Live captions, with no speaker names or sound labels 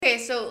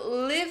So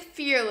Live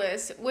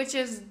Fearless, which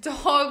is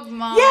Dog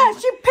Mom. Yeah,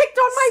 she picked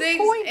on my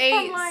point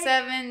from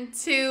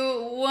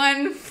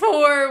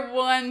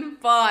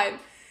 687214115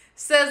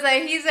 says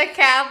that he's a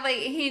Catholic.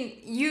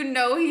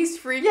 He's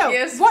freaky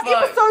as what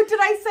fuck. episode did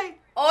I say?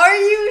 Are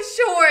you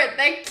sure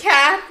that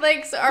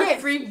Catholics are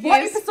freaky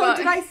What as episode fuck?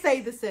 did I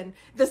say this in?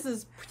 This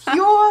is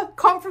pure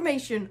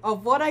confirmation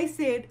of what I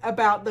said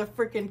about the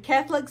freaking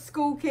Catholic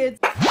school kids.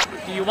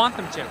 Do you want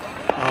them to?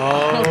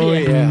 Oh,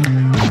 yeah.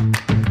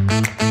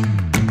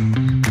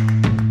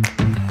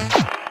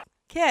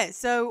 Okay,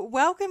 so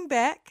welcome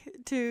back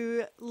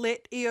to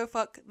Let EO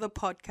Fuck the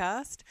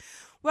podcast.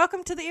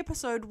 Welcome to the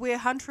episode where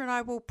Hunter and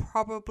I will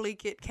probably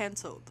get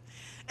cancelled.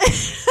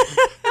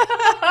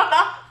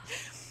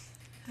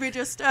 We're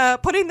just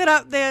putting that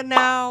up there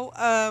now.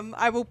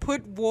 I will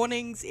put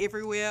warnings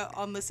everywhere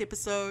on this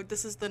episode.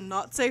 This is the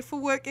not safe for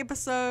work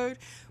episode.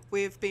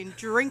 We've been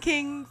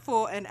drinking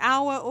for an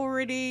hour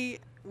already.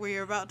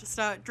 We're about to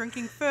start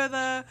drinking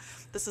further.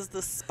 This is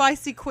the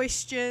spicy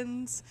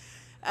questions.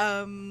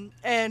 And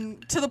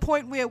to the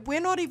point where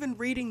we're not even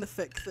reading the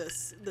fic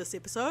this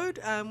episode.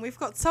 We've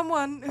got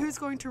someone who's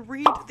going to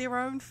read their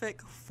own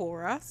fic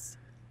for us.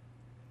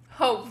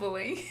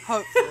 Hopefully.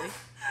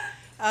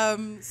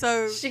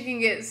 So she can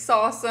get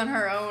sauce on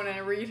her own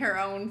and read her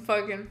own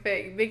fucking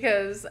fic,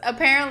 because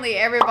apparently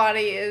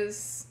everybody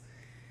has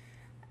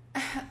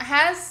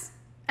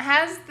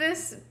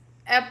this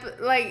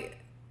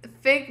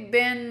fic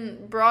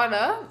been brought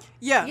up?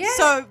 Yeah.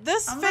 So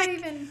this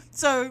fic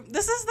So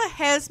this is the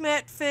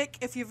hazmat fic.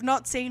 If you've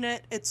not seen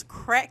it, it's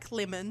Crack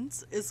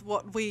Lemons is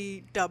what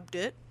we dubbed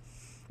it.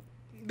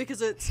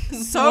 Because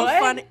it's so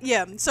funny.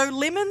 Yeah. So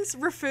lemons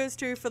refers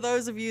to, for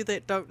those of you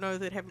that don't know,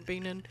 that haven't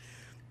been in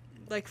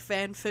like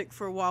fanfic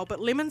for a while, but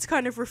lemons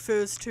kind of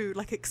refers to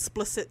like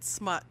explicit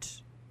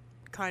smut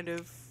kind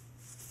of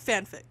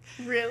fanfic.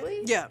 Really?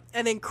 Yeah.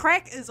 And then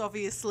crack is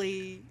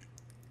obviously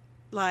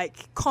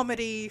like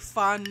comedy,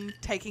 fun,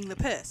 taking the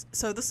piss.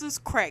 So this is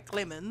Crack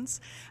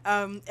Lemons,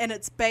 and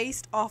it's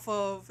based off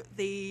of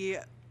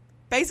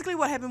basically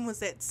what happened was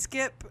that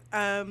Skip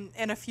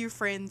and a few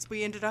friends,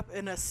 we ended up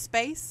in a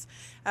space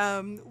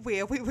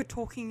where we were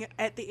talking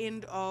at the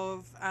end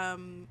of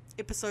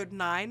episode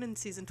 9 in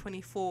season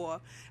 24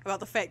 about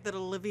the fact that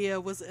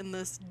Olivia was in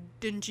this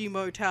dingy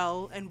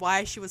motel and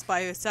why she was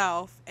by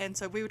herself. And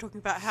so we were talking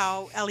about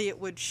how Elliot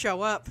would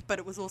show up, but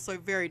it was also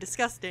very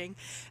disgusting.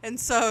 And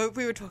so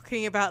we were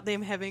talking about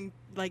them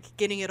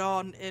getting it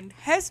on in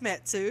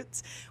hazmat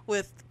suits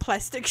with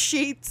plastic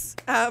sheets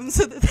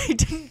so that they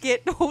didn't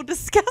get all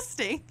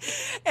disgusting.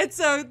 And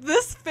so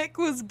this fic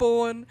was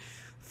born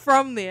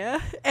from there,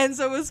 and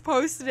so it was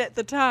posted at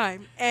the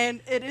time,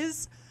 and it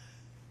is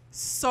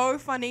so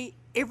funny.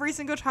 Every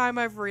single time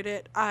I've read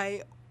it,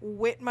 I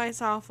wet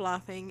myself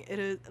laughing.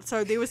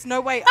 So there was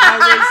no way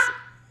I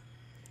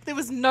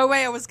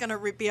was gonna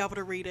be able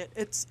to read it.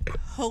 It's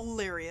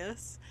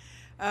hilarious,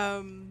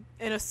 and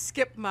a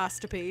Skip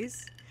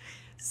masterpiece.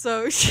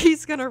 So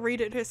she's going to read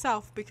it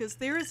herself, because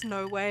there is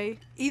no way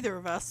either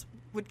of us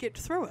would get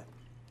through it.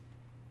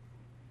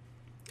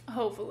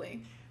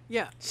 Hopefully.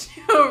 Yeah.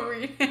 She'll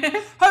read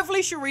it.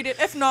 Hopefully she'll read it.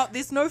 If not,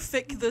 there's no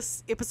fic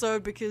this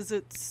episode, because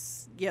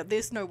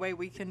there's no way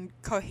we can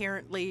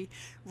coherently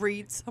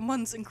read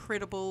someone's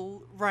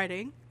incredible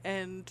writing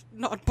and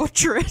not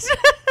butcher it.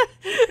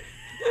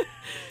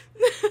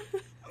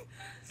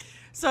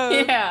 So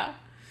yeah.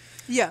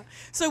 Yeah,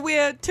 so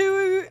we're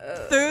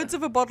 2/3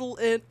 of a bottle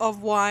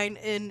of wine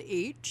in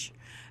each,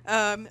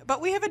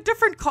 but we have a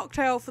different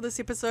cocktail for this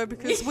episode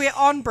because we're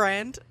on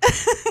brand.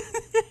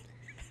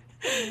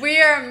 We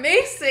are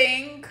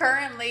mixing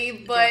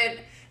currently, but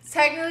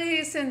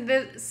technically,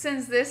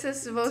 since this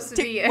is supposed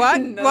to be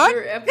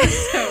another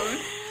episode,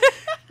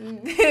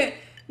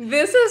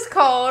 this is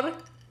called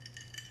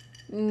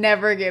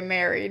Never Get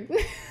Married.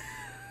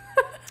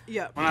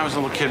 Yeah. When I was a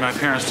little kid, my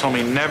parents told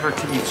me never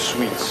to eat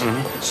sweets.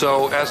 Mm-hmm.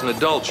 So, as an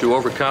adult, you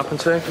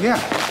overcompensate?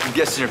 Yeah. I'm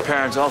guessing your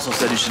parents also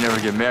said you should never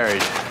get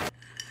married.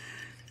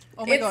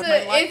 Oh my god,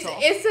 my light's off.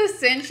 It's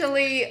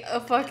essentially a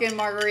fucking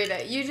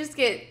margarita. You just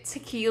get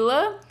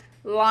tequila,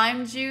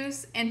 lime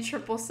juice, and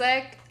triple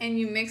sec, and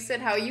you mix it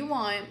how you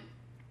want,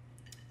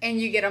 and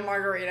you get a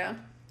margarita.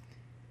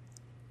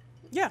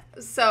 Yeah.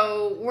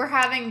 So, we're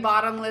having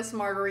bottomless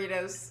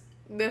margaritas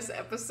this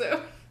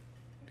episode.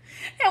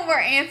 And we're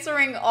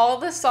answering all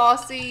the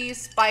saucy,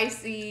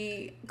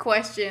 spicy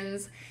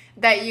questions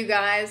that you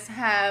guys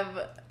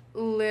have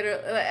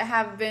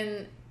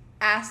been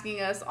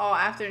asking us all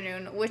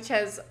afternoon, which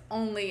has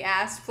only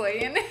ass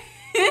play in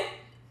it.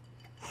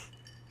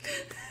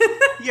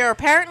 Yeah,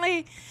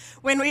 apparently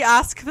when we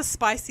ask for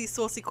spicy,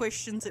 saucy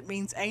questions, it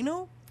means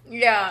anal.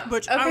 Yeah,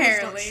 which apparently.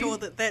 I was not sure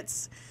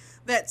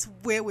that's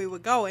where we were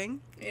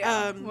going.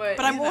 Yeah, but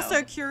I'm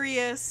also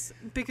curious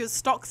because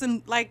Stocks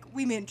and, like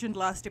we mentioned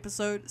last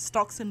episode,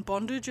 Stocks and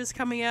Bondage is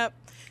coming up.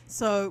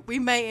 So we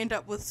may end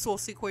up with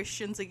saucy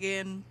questions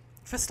again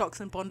for Stocks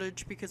and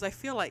Bondage because I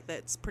feel like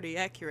that's pretty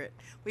accurate.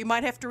 We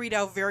might have to read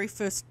our very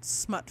first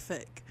smut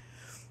fic.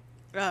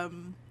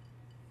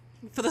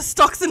 For the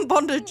Stocks and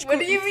Bondage. What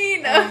do you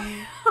mean? I was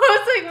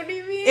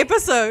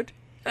episode.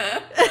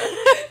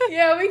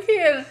 Yeah, we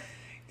can.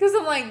 Because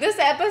I'm like, this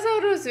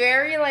episode was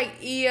very,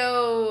 like,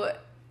 EO,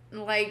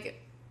 like,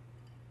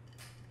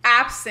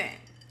 absent,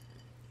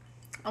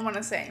 I want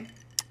to say.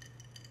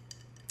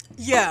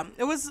 Yeah,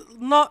 it was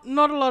not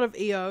a lot of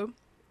EO.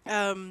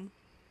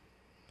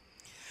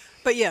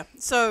 But yeah,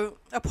 so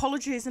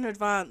apologies in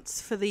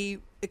advance for the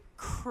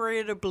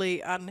incredibly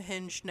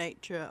unhinged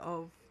nature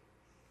of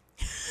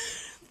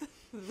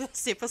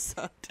this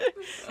episode.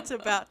 It's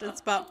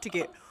about to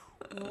get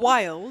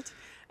wild.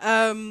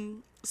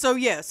 So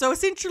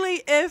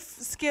essentially, if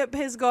Skip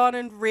has gone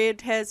in red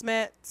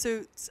hazmat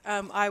suits,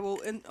 I will.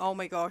 Oh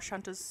my gosh,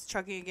 Hunter's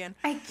chugging again.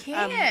 I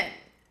can't.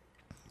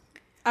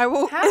 I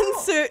will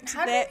insert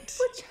how that.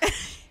 do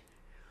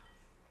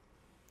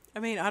I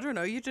mean, I don't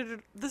know. You did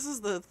it. This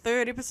is the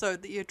third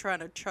episode that you're trying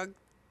to chug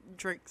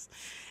drinks.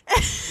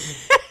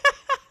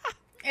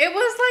 It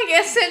was like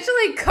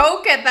essentially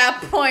Coke at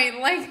that point.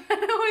 Like, I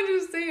don't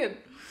understand.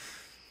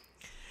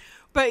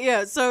 But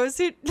yeah, so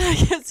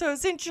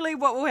essentially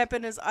what will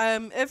happen is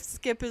if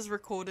Skip has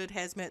recorded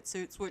hazmat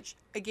suits, which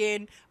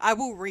again I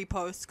will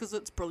repost because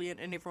it's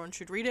brilliant and everyone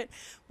should read it,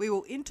 we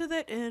will enter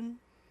that in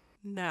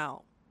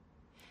now.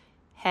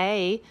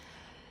 Hey,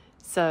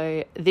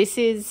 so this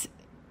is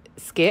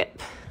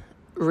Skip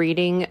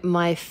reading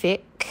my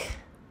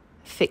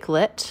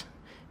ficlet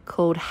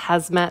called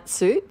Hazmat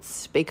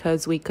Suits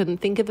because we couldn't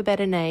think of a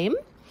better name.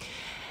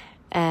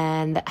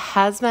 And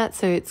Hazmat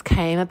Suits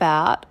came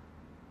about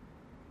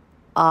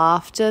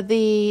after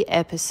the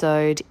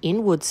episode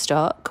in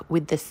Woodstock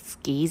with the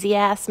skeezy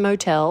ass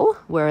motel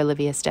where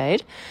Olivia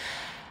stayed.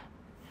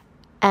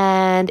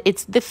 And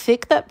it's the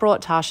fic that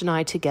brought Tash and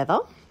I together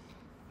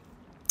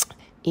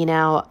in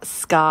our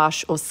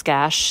scarsh or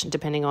scash,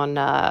 depending on,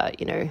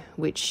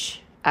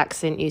 which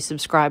accent you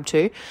subscribe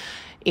to,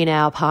 in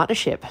our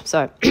partnership.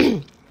 So,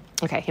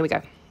 okay, here we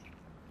go.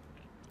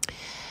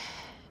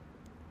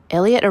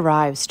 Elliot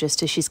arrives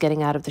just as she's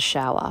getting out of the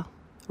shower,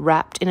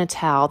 wrapped in a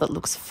towel that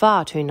looks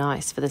far too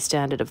nice for the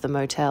standard of the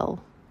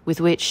motel, with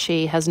which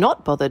she has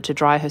not bothered to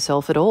dry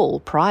herself at all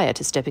prior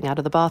to stepping out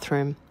of the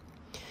bathroom.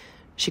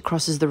 She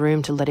crosses the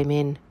room to let him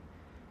in.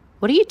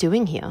 "What are you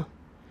doing here?"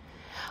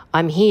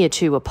 "I'm here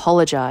to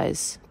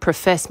apologize,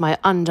 profess my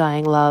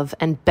undying love,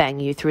 and bang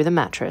you through the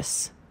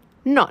mattress."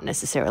 Not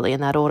necessarily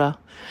in that order.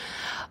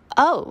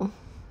 "Oh,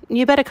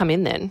 you better come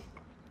in then."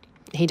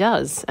 He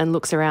does, and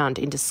looks around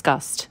in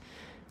disgust.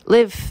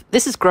 "Liv,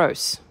 this is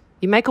gross.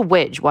 You make a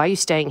wedge. Why are you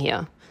staying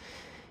here?"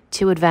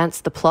 "To advance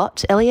the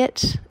plot,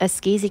 Elliot. A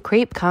skeezy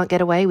creep can't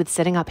get away with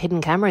setting up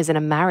hidden cameras in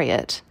a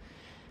Marriott."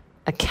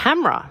 "A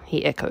camera?"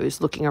 he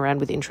echoes, looking around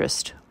with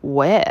interest.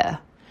 "Where?"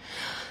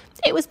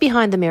 "It was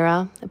behind the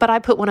mirror, but I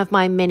put one of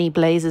my many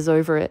blazers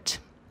over it."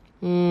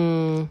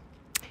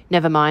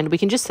 Never mind, we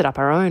can just set up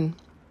our own."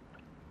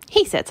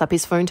 He sets up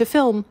his phone to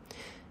film.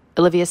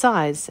 Olivia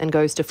sighs and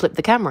goes to flip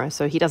the camera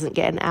so he doesn't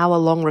get an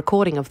hour-long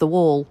recording of the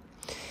wall.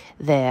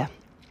 There.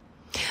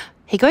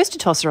 He goes to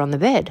toss her on the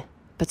bed,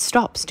 but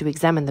stops to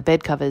examine the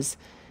bed covers.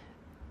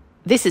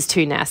 "This is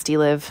too nasty,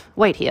 Liv.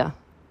 Wait here."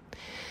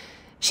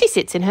 She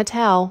sits in her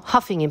towel,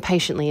 huffing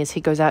impatiently as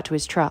he goes out to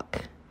his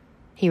truck.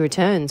 He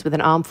returns with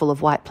an armful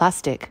of white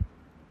plastic.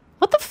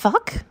 "What the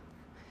fuck?"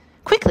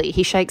 Quickly,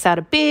 he shakes out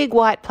a big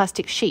white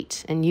plastic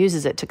sheet and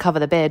uses it to cover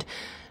the bed.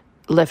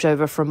 "Left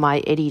over from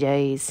my Eddie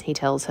days," he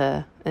tells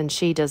her, and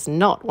she does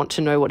not want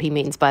to know what he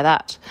means by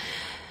that.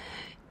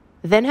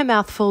 Then her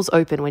mouth falls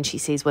open when she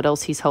sees what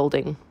else he's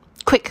holding.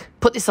 "Quick,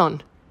 put this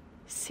on."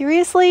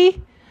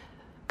 "Seriously?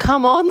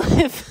 Come on,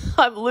 Liv.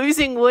 I'm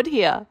losing wood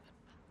here."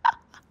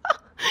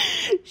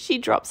 She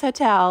drops her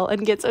towel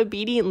and gets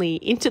obediently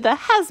into the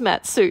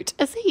hazmat suit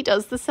as he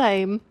does the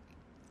same.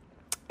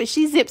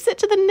 She zips it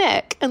to the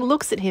neck and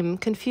looks at him,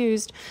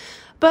 confused.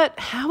 "But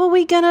how are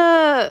we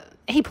gonna..."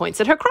 He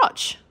points at her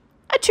crotch.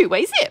 "A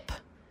two-way zip."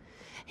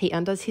 He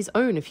undoes his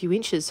own a few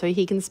inches so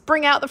he can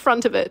spring out the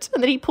front of it,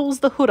 and then he pulls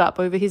the hood up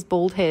over his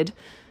bald head.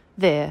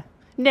 There.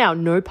 Now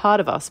no part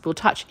of us will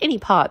touch any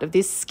part of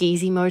this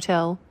skeezy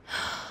motel.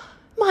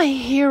 "My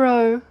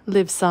hero,"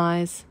 Liv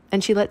sighs,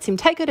 and she lets him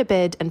take her to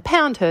bed and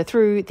pound her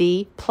through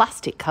the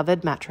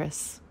plastic-covered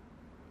mattress.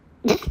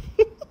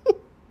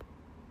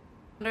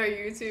 Our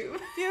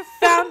YouTube. You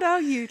found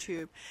our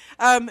YouTube.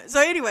 So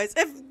anyways,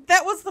 if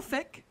that was the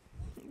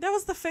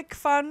fic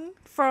fun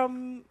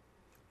from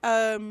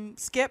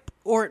Skip,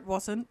 or it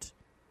wasn't,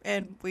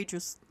 and we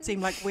just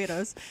seem like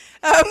weirdos.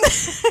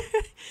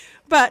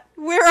 But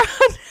we're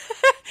on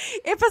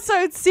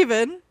episode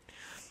 7,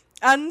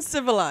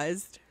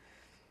 Uncivilized,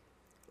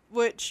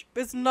 which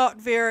is not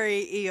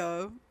very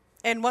EO.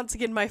 And once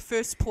again, my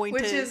first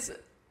point is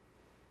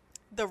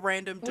the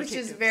random detectives. Which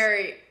is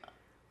very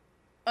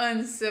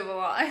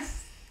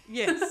uncivilized.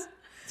 Yes.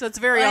 So it's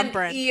very on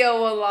brand.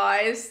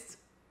 Un-EO-alized.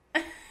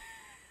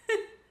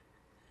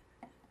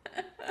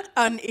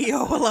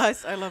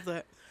 Un-EO-alized. I love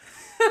that.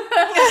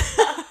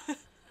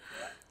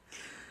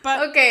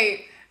 But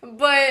okay,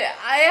 but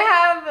I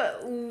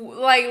have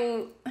like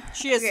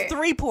she has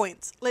 3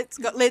 points. Let's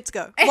go.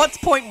 What's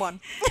point 1?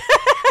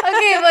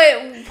 Okay,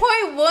 but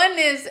point 1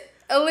 is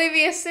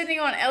Olivia's sitting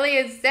on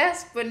Elliot's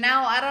desk, but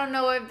now I don't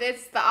know if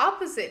it's the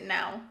opposite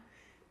now.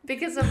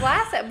 Because of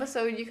last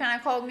episode, you kind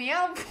of called me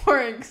out for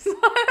it, so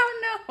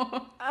I don't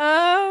know.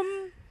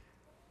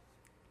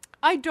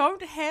 I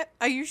don't have...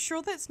 Are you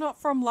sure that's not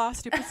from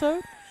last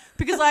episode?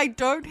 Because I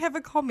don't have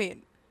a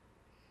comment.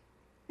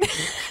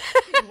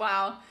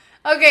 Wow.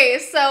 Okay,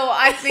 so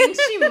I think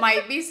she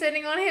might be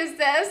sitting on his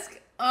desk.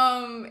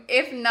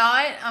 If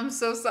not, I'm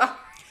so sorry.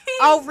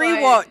 I'll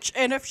rewatch,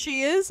 and if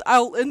she is,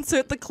 I'll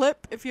insert the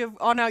clip if you're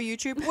on our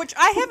YouTube, which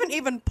I haven't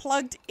even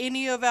plugged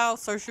any of our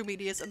social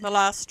medias in the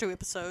last 2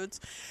 episodes.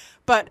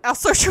 But our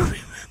social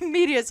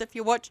medias, if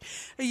you watch,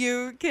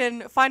 you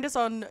can find us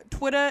on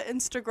Twitter,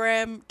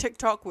 Instagram,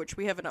 TikTok, which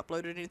we haven't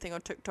uploaded anything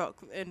on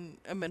TikTok in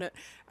a minute.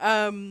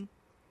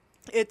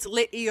 It's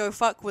Let EO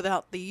Fuck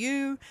without the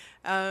U,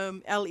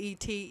 LETEOFCK.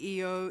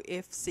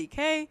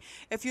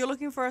 If you're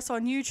looking for us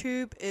on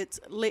YouTube,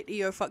 it's Let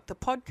EO Fuck the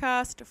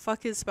podcast.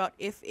 Fuck is spelled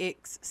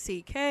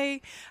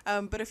FXCK.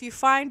 But if you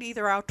find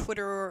either our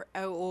Twitter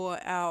or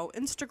our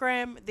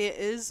Instagram, there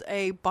is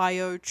a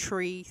bio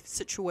tree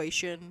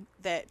situation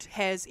that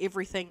has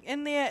everything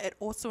in there. It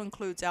also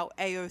includes our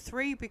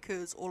AO3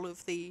 because all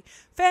of the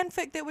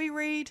fanfic that we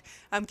read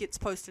gets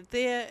posted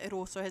there. It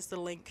also has the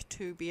link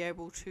to be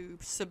able to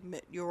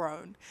submit your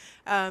own.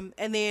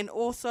 And then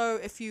also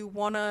if you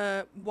want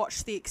to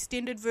watch the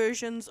extended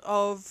versions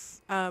of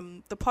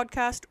the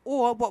podcast,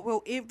 or what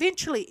we'll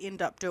eventually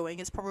end up doing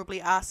is probably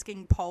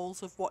asking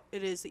polls of what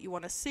it is that you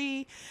want to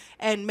see,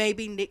 and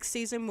maybe next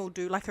season we'll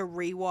do like a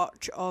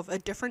rewatch of a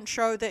different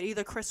show that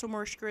either Chris or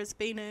Mariska has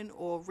been in,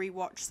 or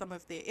rewatch some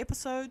of their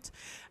episodes.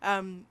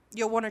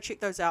 You'll want to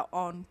check those out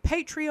on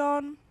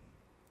Patreon,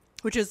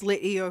 which is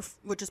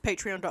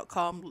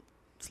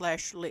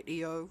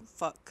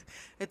patreon.com/letEOfuck.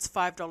 It's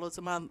 $5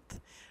 a month.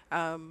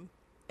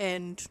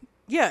 And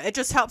yeah, it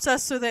just helps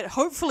us so that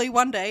hopefully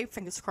one day,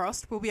 fingers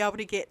crossed, we'll be able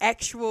to get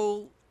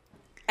actual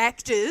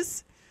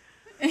actors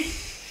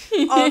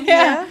on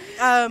Yeah.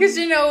 here. Because,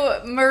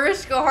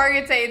 Mariska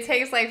Hargitay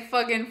takes like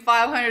fucking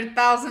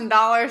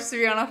 $500,000 to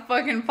be on a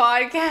fucking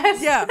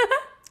podcast. Yeah.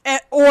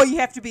 Or you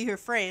have to be her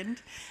friend.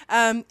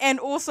 And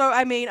also,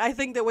 I mean, I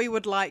think that we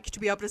would like to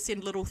be able to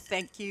send little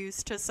thank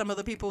yous to some of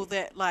the people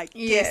that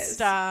guest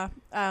star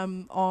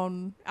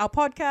on our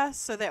podcast.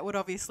 So that would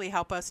obviously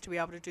help us to be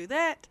able to do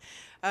that.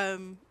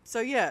 So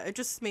yeah, it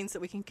just means that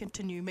we can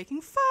continue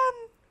making fun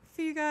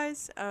for you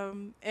guys.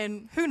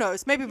 And who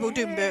knows, maybe we'll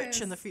do merch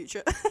in the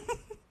future.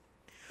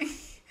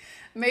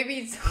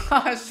 Maybe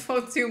Tosh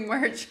will do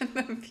merch in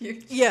the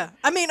future. Yeah,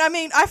 I mean,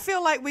 I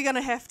feel like we're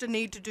gonna have to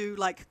need to do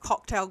like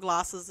cocktail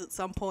glasses at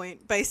some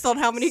point based on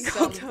how many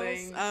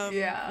cocktails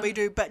we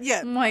do. But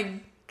yeah, Oh my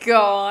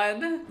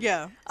God.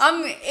 Yeah.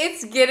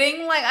 It's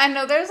getting like, I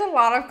know there's a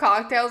lot of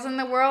cocktails in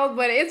the world,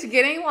 but it's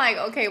getting like,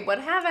 okay, what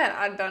haven't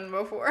I done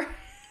before?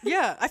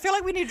 Yeah, I feel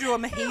like we need to do a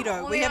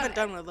mojito. We haven't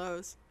done one of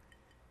those.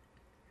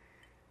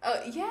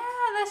 Oh yeah,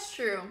 that's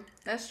true.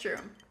 That's true.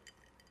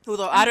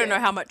 Although I don't know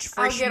how much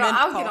fresh mint costs.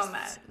 I'll get on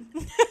that.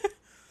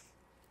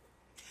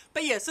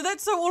 But yeah, so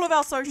that's all of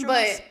our socials.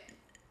 But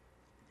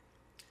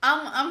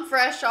I'm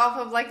fresh off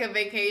of like a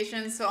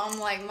vacation, so I'm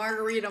like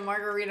margarita. I'm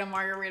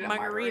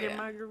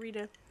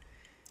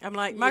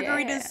like,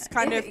 margarita's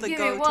kind of the give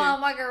go-to. me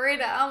one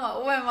margarita, I'm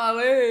gonna wet my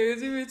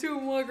legs. Give me 2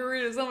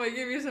 margaritas, I'm gonna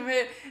give you some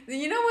head.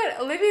 You know what?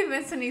 Olivia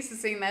Benson needs to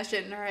sing that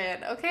shit in her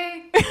head,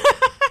 okay?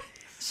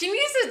 She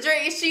needs to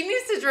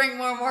drink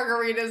more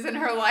margaritas in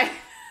her life.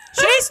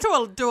 She needs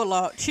to do a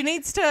lot. She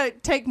needs to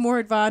take more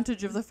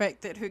advantage of the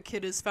fact that her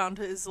kid has found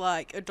his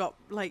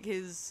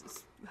his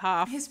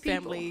half His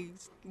people. family,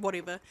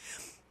 whatever.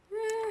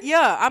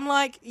 Yeah, I'm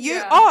like,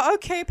 Yeah. Oh,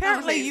 okay.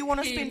 Apparently, his you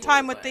want to spend people,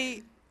 time but-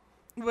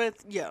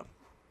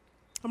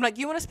 I'm like,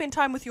 you want to spend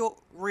time with your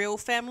real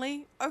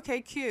family?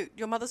 Okay, cute.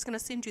 Your mother's gonna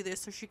send you there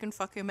so she can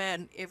fuck her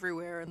man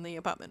everywhere in the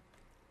apartment.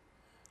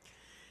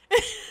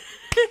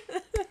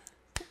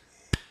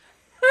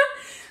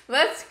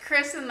 Let's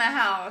christen the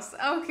house.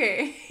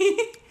 Okay.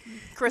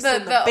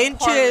 Kristen, the apartment,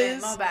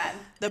 benches, my bad.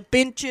 the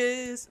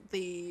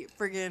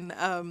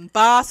friggin'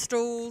 bar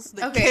stools,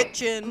 the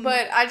kitchen.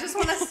 But I just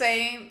want to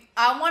say,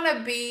 I want to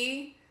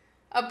be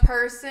a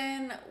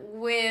person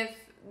with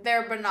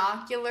their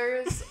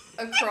binoculars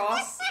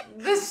across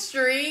the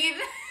street.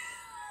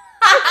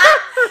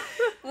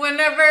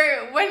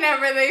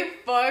 whenever they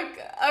fuck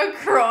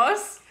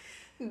across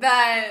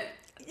that,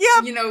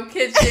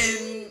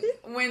 kitchen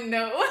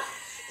window.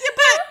 Yeah,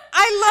 but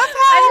I love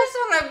how... I just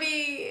want to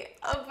be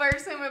a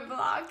person with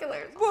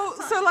binoculars. Well,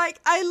 so,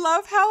 I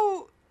love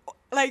how,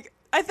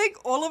 I think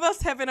all of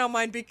us have in our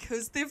mind,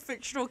 because they're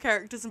fictional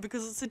characters and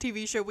because it's a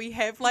TV show, we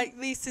have,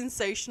 the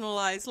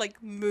sensationalized,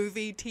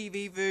 movie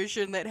TV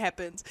version that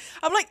happens.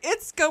 I'm like,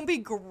 it's gonna be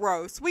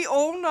gross. We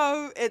all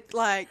know it,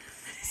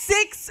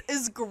 sex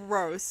is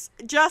gross,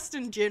 just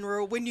in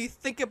general, when you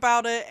think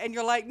about it, and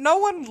you're like, no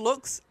one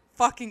looks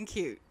fucking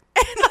cute.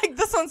 And,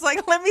 this one's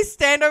like, let me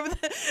stand over to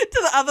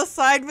the other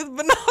side with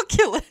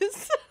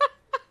binoculars.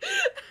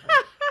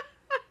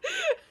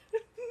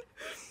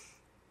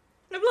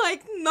 I'm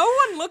like, no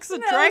one looks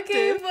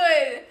attractive.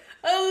 Okay,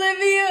 but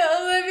Olivia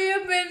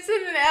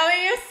Vincent and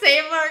Elliot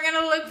Sable are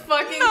gonna look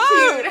fucking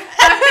No.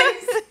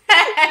 cute.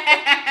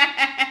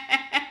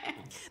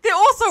 They're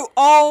also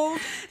old.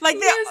 Like,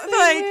 they're Yes,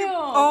 they like,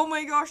 will. oh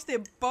my gosh, their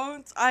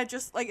bones. I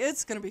just, like,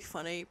 it's going to be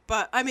funny.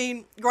 But, I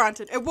mean,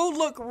 granted, it will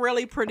look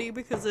really pretty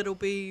because it'll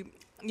be,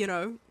 you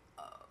know.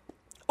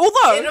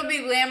 Although. It'll be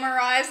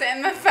glamorized,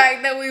 and the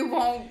fact that we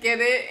won't get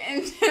it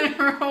in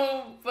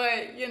general,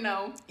 but, you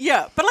know.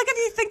 Yeah, but, like, if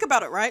you think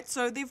about it, right?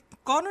 So, they've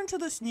gone into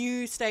this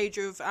new stage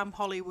of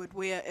Hollywood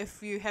where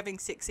if you're having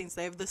sex scenes,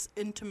 they have this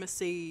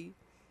intimacy,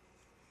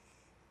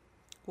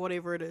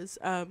 whatever it is,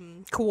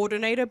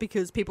 coordinator,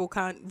 because people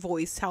can't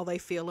voice how they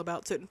feel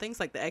about certain things.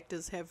 Like, the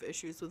actors have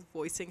issues with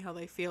voicing how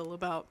they feel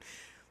about,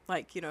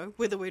 like, you know,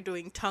 whether we're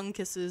doing tongue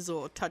kisses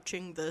or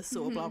touching this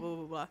or blah, blah,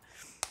 blah, blah.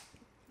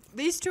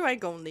 These two ain't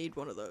gonna need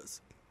one of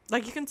those.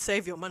 Like, you can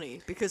save your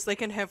money because they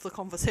can have the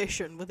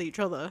conversation with each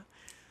other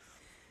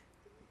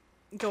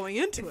going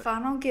into it. If I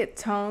don't get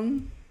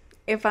tongue,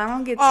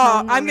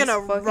 I'm gonna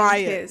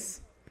riot. Kiss.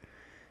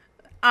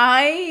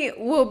 I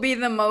will be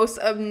the most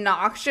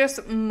obnoxious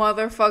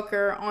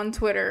motherfucker on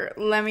Twitter.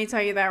 Let me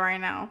tell you that right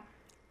now.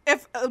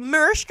 If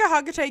Mariska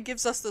Hargitay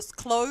gives us this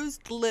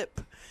closed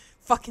lip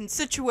fucking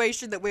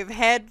situation that we've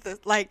had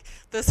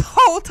this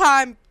whole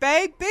time,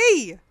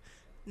 baby,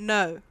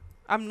 no,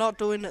 I'm not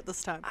doing it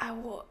this time. I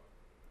will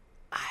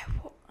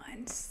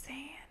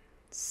unstand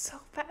so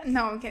bad.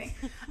 No, I'm kidding.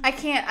 I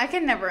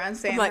can never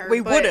unstand I'm like, her.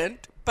 we but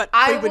wouldn't, but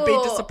we would be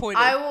disappointed.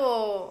 I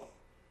will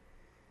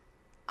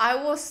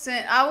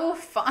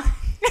find.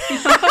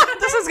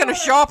 This is gonna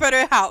show up at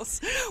her house.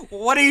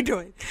 What are you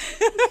doing?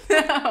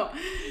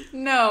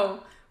 No.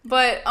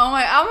 But oh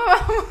my, I'm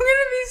gonna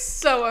be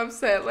so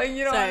upset. Like,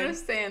 you don't Same.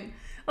 understand.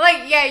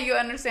 Like, yeah, you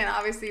understand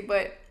obviously,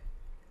 but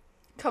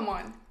come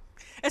on.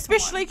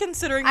 Especially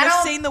considering I we've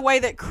don't- seen the way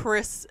that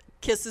Chris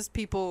kisses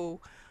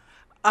people.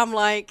 I'm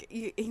like,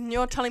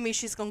 you're telling me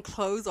she's gonna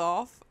close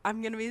off?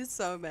 I'm gonna be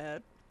so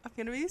mad.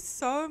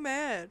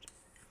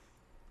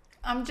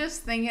 I'm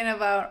just thinking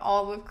about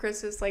all of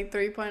Chris's like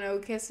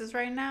 3.0 kisses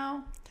right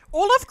now.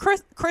 All of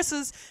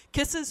Chris's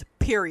kisses,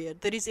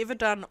 period, that he's ever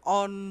done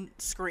on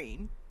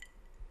screen.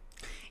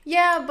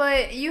 Yeah,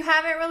 but you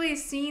haven't really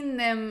seen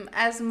them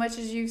as much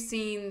as you've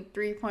seen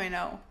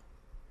 3.0.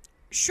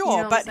 Sure, You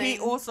know what but I'm he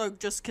saying? also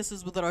just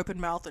kisses with an open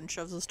mouth and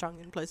shoves his tongue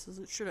in places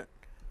it shouldn't.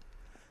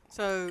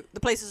 So the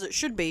places it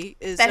should be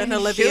is That in he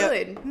Olivia.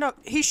 should. No,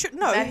 he should.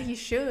 No, That he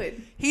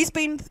should. He's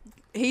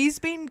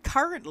been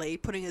currently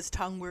putting his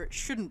tongue where it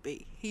shouldn't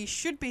be. He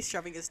should be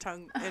shoving his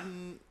tongue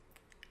in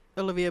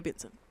Olivia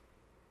Benson.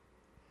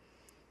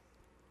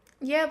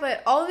 Yeah,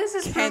 but all this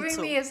is proving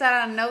Cancel. me is that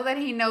I know that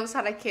he knows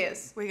how to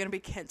kiss. We're gonna be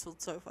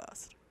cancelled so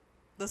fast.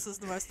 This is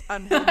the most I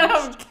unhinged.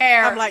 don't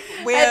care. I'm like,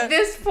 at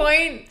this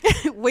point,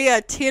 we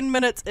are 10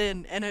 minutes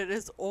in and it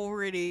is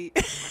already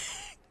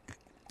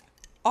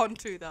on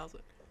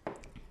 2000.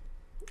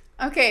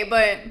 okay,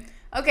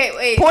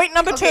 wait. Point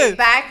number two.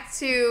 Back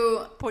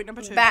to Point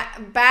number two.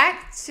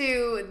 Back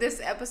to this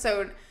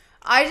episode.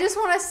 I just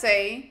want to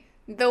say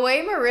the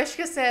way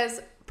Mariska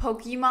says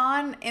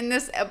Pokemon in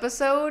this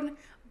episode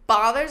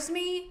bothers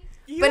me,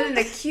 but in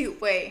a cute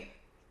way.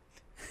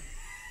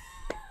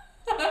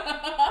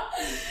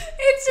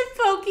 It's a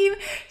Pokemon.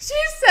 She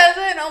says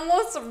it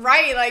almost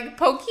right, like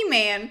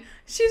Pokemon.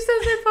 She says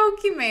it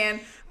Pokemon,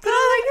 but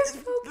I like it's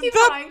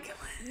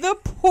Pokemon. The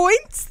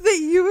points that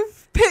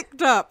you've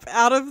picked up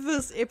out of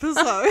this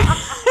episode,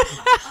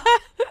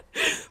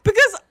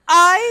 because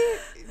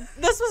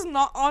this was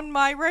not on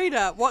my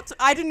radar.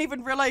 I didn't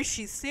even realize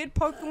she said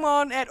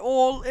Pokemon at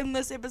all in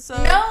this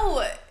episode.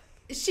 No,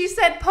 she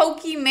said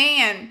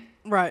Pokemon.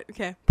 Right,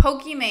 okay.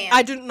 Pokemon.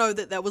 I didn't know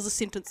that was a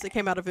sentence that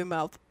came out of her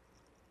mouth.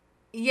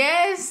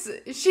 Yes,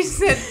 she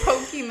said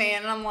Pokemon,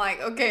 and I'm like,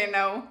 okay,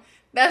 no,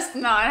 that's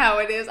not how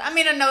it is. I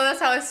mean, I know that's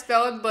how it's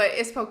spelled, but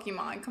it's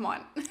Pokemon. Come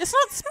on. It's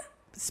not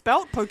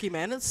spelt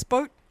Pokemon. It's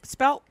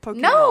spelt Pokemon.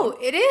 No,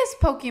 it is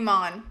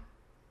Pokemon.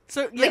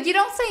 So yeah, Like, you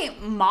don't say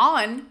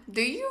Mon,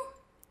 do you?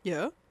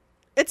 yeah.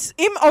 It's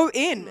MON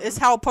is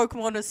how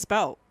Pokemon is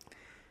spelled.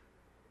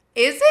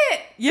 Is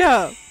it?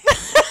 Yeah.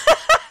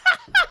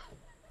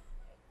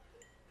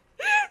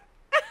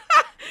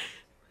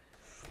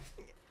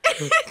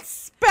 It's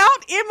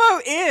spelled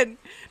MON.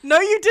 No,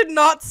 you did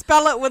not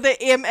spell it with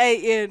an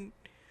MAN.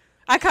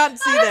 I can't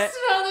see I that.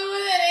 spelled it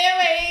with an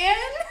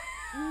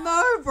M-A-N.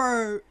 No,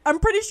 bro. I'm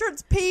pretty sure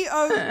it's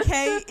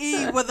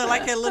POKE with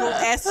a little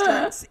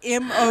asterisk.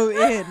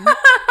 MON.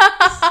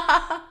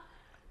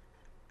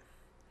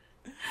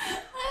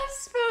 I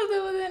spelled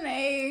it with an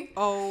A.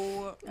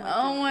 Oh.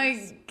 Oh my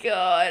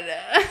god.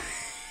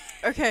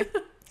 Okay.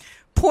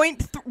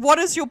 What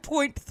is your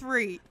point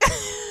 3?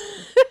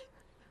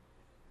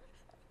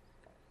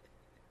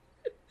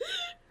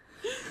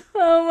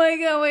 Oh my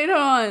god, wait,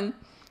 hold on.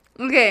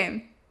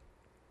 Okay.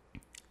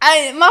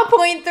 My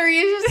point 3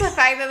 is just the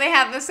fact that they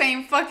have the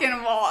same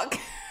fucking walk.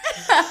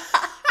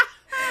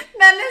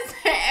 That is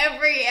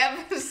every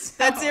episode.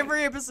 That's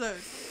every episode.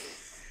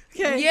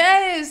 Okay.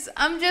 Yes,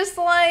 I'm just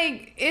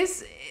like,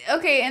 it's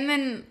okay, and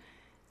then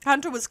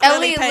Hunter was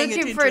clearly Ellie paying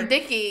looking attention. for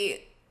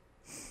Dickie.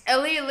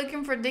 Elliot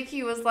looking for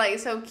Dickie was like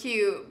so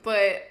cute,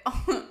 but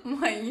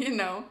like, you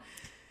know,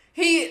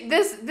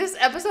 this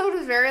episode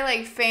was very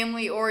like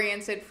family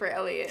oriented for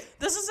Elliot.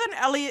 This is an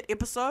Elliot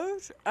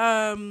episode.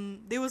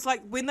 There was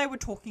like when they were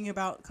talking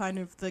about kind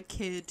of the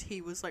kid,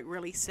 he was like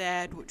really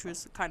sad, which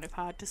was kind of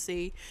hard to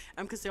see.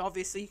 Because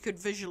obviously you could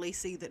visually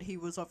see that he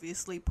was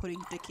obviously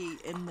putting Dickie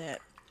in that,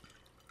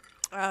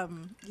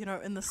 you know,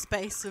 in the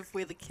space of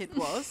where the kid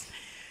was.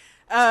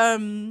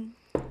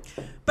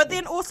 But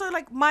then also,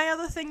 like, my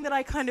other thing that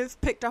I kind of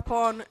picked up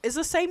on is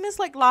the same as,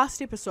 like,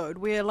 last episode,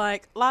 where,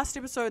 like, last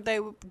episode they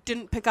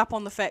didn't pick up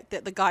on the fact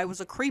that the guy was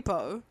a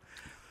creepo.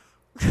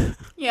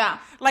 Yeah.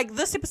 Like,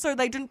 this episode,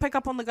 they didn't pick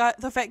up on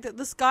the fact that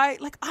this guy,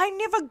 like, I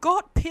never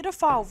got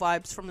pedophile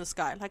vibes from this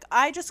guy. Like,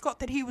 I just got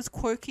that he was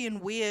quirky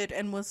and weird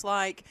and was,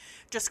 like,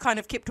 just kind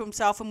of kept to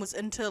himself and was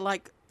into,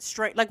 like,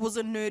 was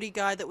a nerdy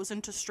guy that was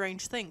into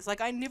strange things.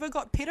 Like, I never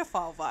got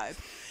pedophile vibe.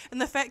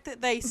 And the fact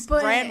that they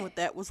ran with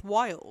that was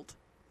wild.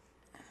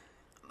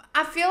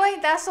 I feel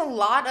like that's a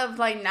lot of,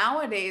 like,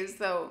 nowadays,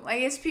 though.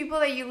 Like, it's people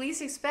that you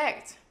least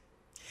expect.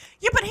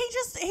 Yeah, but he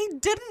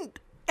didn't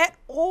at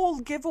all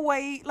give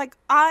away, like,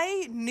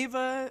 I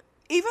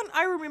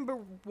remember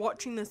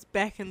watching this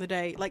back in the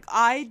day, like,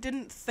 I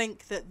didn't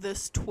think that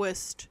this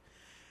twist,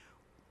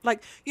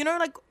 like, you know,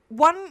 like,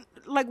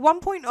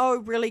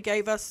 1.0 really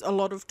gave us a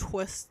lot of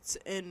twists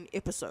in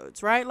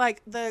episodes, right?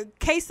 Like, the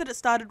case that it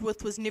started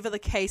with was never the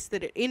case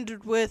that it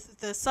ended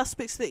with. The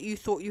suspects that you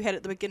thought you had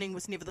at the beginning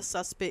was never the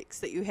suspects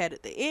that you had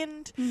at the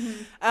end.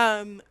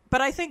 Mm-hmm. But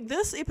I think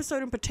this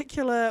episode in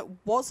particular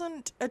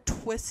wasn't a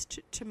twist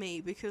to me,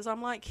 because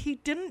I'm like, he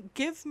didn't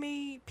give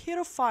me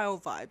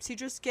pedophile vibes. He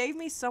just gave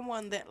me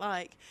someone that,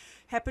 like,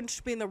 happened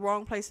to be in the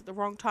wrong place at the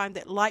wrong time,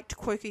 that liked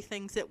quirky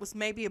things, that was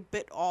maybe a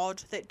bit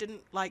odd, that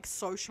didn't, like,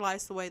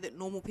 socialize the way that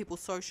normal people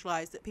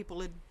socialize, that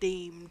people are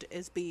deemed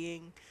as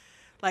being,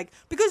 like,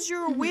 because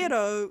you're a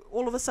weirdo,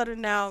 all of a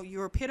sudden now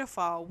you're a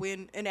pedophile,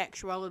 when in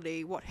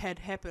actuality what had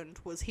happened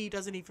was he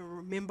doesn't even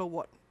remember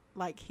what,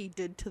 like, he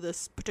did to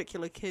this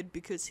particular kid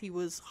because he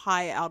was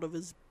high out of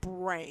his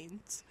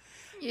brains.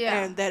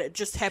 Yeah. And that it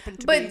just happened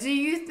to be. But do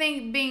you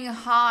think being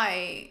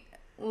high,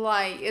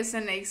 like, is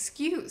an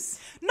excuse?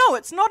 No,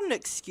 it's not an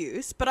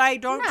excuse, but I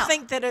don't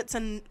think that it's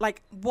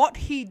like, what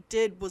he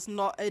did was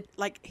not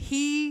like,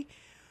 he,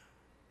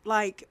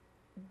 like,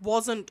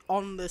 wasn't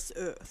on this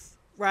earth,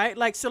 right?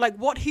 Like, so, like,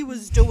 what he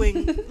was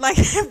doing, like,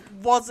 it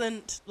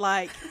wasn't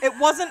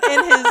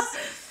in his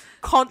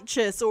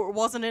conscious, or it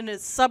wasn't in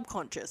his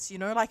subconscious, you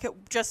know, like, it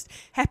just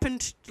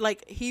happened,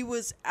 like, he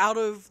was out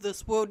of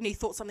this world and he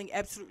thought something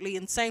absolutely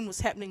insane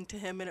was happening to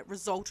him, and it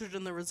resulted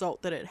in the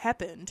result that it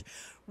happened.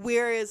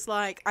 Whereas,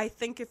 like, I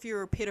think if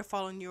you're a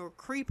pedophile and you're a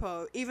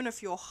creepo, even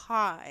if you're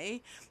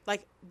high,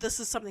 like, this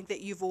is something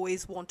that you've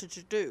always wanted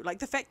to do. Like,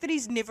 the fact that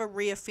he's never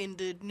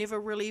reoffended, never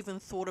really even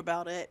thought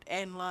about it,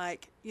 and,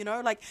 like, you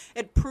know, like,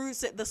 it proves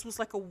that this was,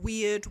 like, a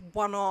weird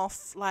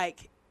one-off,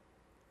 like,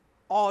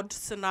 odd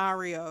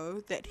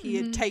scenario, that he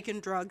had taken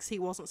drugs he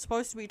wasn't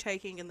supposed to be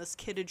taking, and this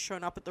kid had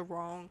shown up at the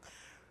wrong,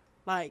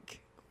 like,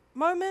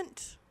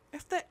 moment,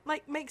 if that,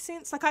 like, makes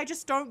sense. Like, I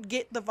just don't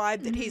get the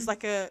vibe that he's,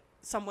 like,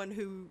 someone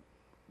who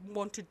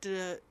wanted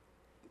to,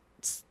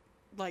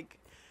 like,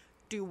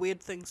 do weird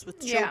things with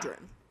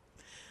children.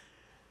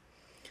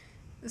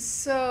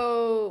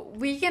 So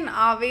we can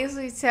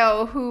obviously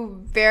tell who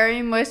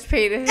very much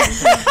paid attention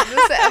to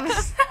this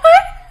episode.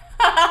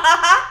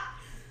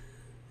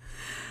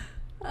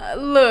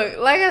 Look,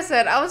 like I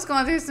said, I was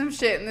going through some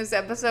shit in this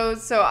episode,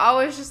 so I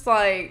was just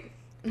like,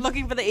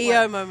 looking for the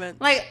EO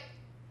moment. Like,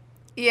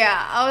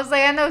 yeah, I was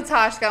like, I know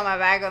Tosh got my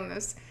back on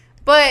this.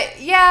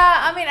 But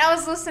yeah, I mean, I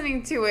was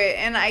listening to it,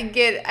 and I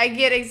get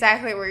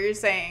exactly what you're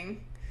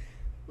saying.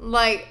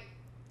 Like,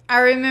 I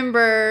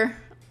remember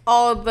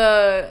all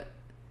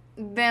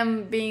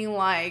them being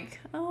like,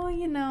 oh,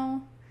 you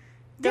know,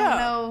 don't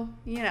know,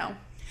 you know.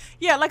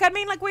 Yeah, like, I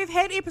mean, like, we've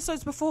had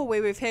episodes before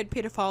where we've had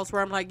pedophiles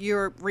where I'm like,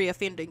 you're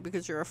reoffending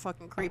because you're a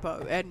fucking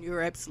creepo and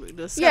you're absolutely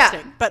disgusting.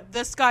 Yeah. But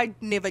this guy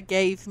never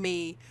gave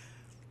me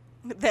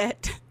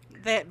that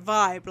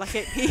vibe. Like,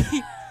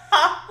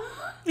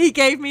 he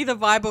gave me the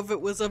vibe of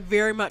it was a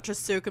very much a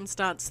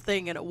circumstance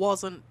thing, and it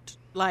wasn't,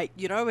 like,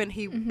 you know, and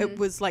it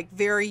was, like,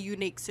 very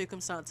unique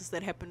circumstances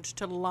that happened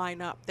to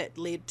line up that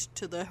led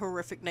to the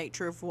horrific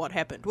nature of what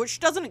happened,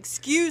 which doesn't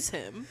excuse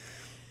him,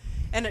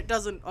 and it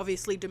doesn't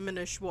obviously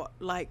diminish what,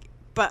 like,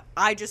 but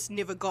I just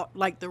never got,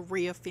 like, the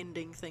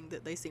reoffending thing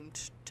that they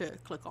seemed to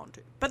click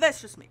onto. But that's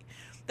just me.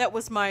 That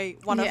was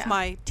one of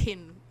my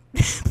 10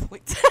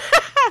 points.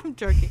 I'm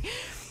joking.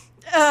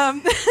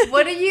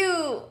 What do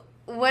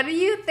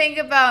you think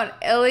about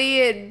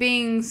Elliot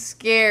being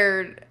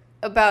scared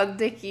about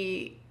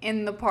Dickie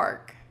in the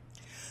park?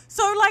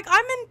 So, like,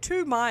 I'm in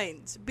two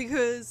minds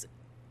because,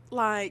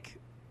 like,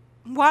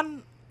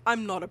 one,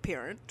 I'm not a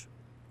parent,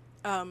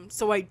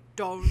 So I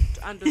don't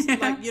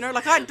understand, like, you know,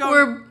 like I don't.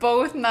 We're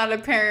both not a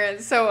parent,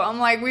 so I'm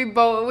like,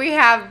 we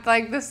have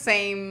like the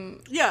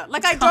same. Yeah,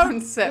 like I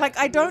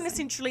don't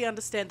essentially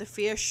understand the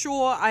fear.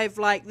 Sure,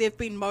 there've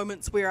been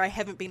moments where I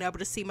haven't been able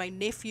to see my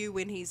nephew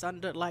when he's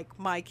under like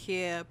my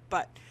care,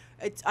 but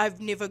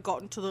I've never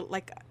gotten to the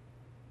like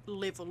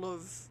level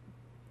of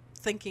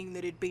thinking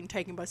that he'd been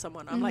taken by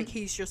someone. I'm like,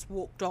 he's just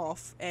walked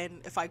off, and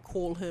if I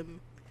call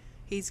him,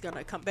 he's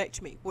gonna come back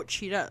to me, which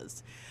he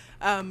does.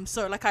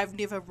 So like I've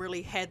never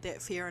really had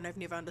that fear, and I've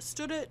never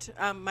understood it.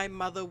 My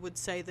mother would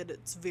say that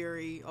it's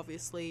very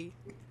obviously,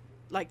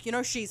 like, you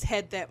know, she's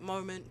had that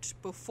moment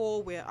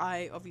before where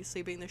I,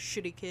 obviously being the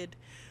shitty kid,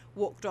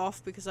 walked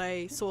off because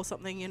I saw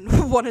something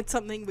and wanted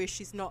something where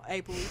she's not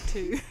able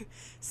to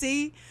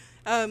see.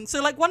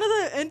 So like one of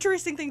the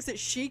interesting things that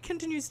she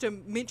continues to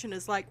mention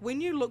is like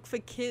when you look for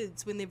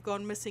kids when they've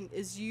gone missing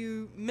is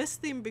you miss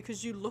them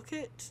because you look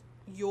at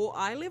your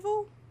eye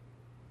level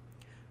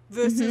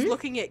versus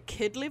looking at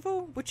kid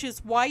level, which is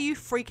why you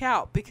freak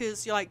out,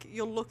 because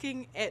you're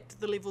looking at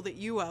the level that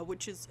you are,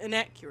 which is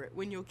inaccurate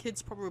when your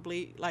kid's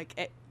probably like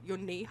at your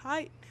knee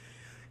height.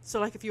 So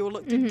like if you were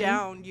looked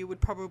down, you would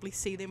probably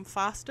see them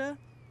faster.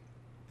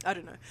 I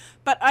don't know.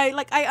 But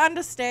I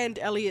understand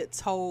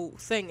Elliot's whole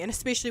thing, and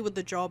especially with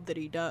the job that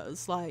he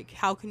does, like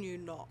how can you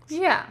not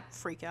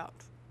freak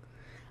out?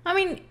 I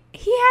mean,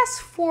 he has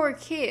 4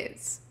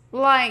 kids.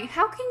 Like,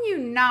 how can you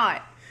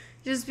not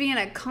just be in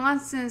a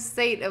constant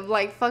state of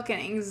like fucking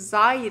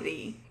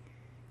anxiety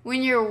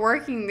when you're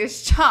working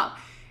this job?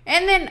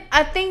 And then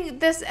I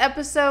think this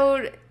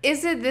episode,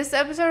 is it this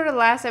episode or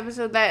last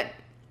episode that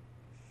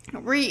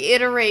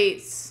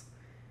reiterates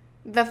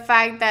the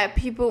fact that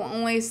people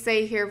only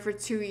stay here for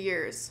 2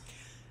 years?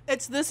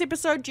 It's this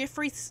episode.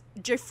 Jeffrey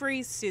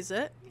says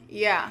it.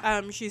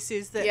 Yeah. She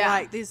says that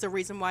like there's a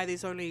reason why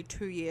there's only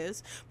 2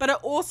 years, but it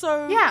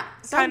also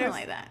something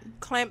like that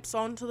clamps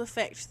on to the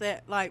fact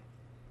that like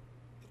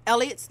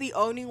Elliot's the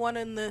only one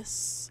in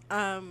this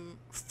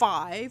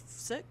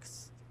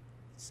 6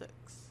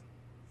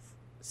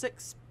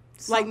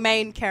 like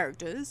main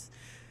characters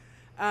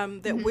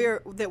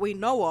that we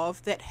know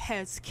of that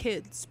has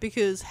kids,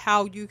 because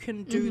how you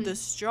can do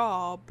this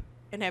job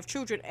and have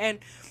children. And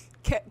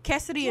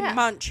Cassidy and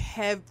Munch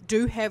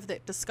do have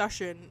that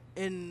discussion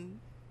in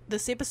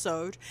this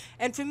episode,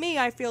 and for me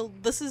I feel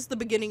this is the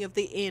beginning of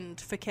the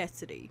end for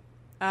Cassidy.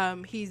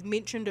 He's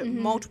mentioned it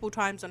multiple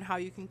times on how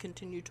you can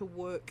continue to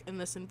work in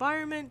this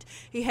environment.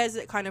 He has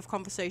that kind of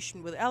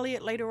conversation with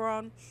Elliot later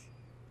on.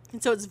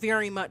 And so it's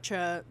very much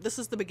this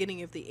is the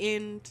beginning of the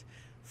end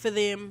for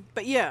them.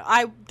 But yeah,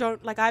 I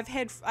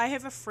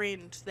have a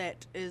friend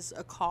that is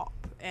a cop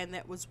and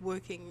that was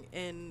working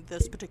in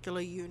this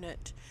particular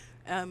unit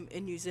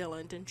in New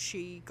Zealand, and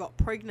she got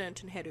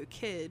pregnant and had her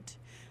kid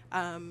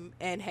and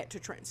had to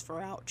transfer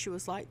out. She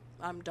was like,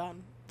 I'm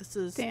done.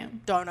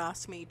 Don't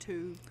ask me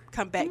to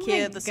come back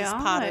here. This is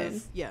part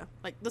of,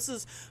 this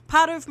is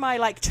part of my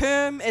like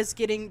term as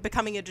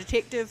becoming a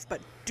detective, but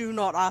do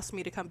not ask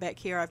me to come back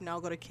here. I've now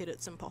got a kid.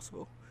 It's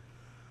impossible.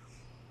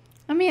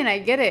 I mean, I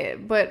get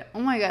it, but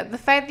oh my god, the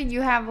fact that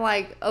you have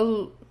like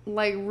a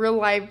real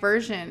life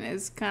version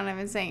is kind of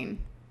insane.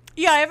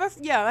 Yeah,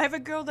 I have a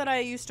girl that I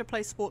used to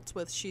play sports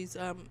with. She's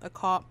a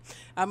cop.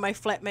 My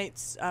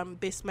flatmate's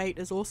best mate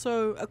is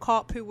also a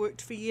cop who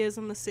worked for years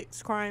in the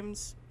sex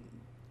crimes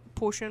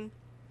portion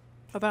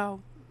of our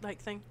like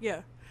thing.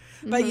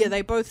 But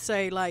they both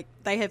say like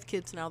they have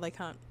kids now, they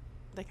can't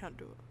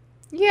do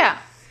it.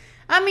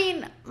 I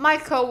mean, my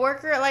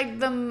coworker, like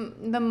the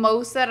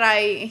most that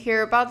I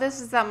hear about this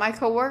is that my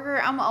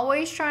coworker, I'm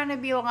always trying to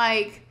be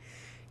like,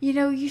 you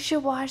know, you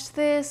should watch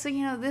this, or,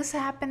 you know, this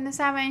happened,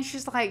 and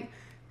she's like,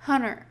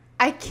 Hunter,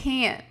 I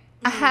can't.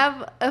 I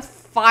have a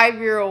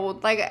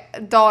 5-year-old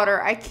like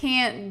daughter. I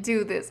can't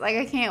do this. Like,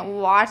 I can't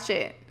watch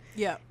it.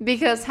 Yeah.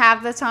 Because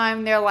half the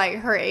time they're like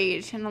her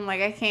age, and I'm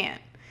like, I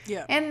can't.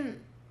 Yeah. And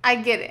I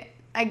get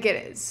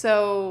it.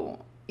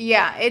 So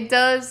yeah, it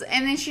does.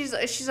 And then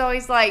she's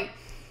always like,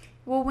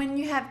 well, when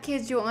you have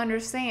kids, you'll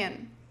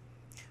understand.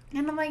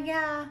 And I'm like,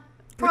 yeah,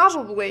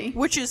 probably.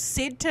 Which is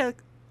said to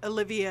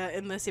Olivia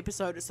in this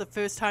episode. It's the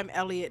first time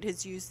Elliot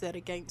has used that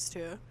against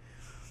her.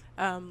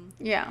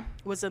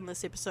 Was in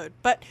this episode.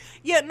 But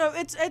yeah, no,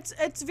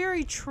 it's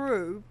very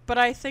true. But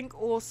I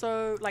think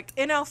also, like,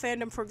 in our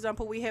fandom, for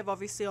example, we have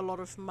obviously a lot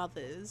of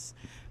mothers.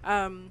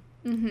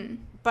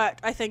 But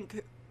I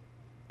think,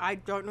 I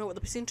don't know what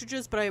the percentage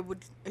is, but I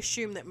would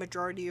assume that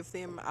majority of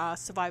them are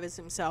survivors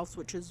themselves,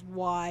 which is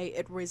why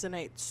it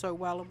resonates so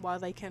well and why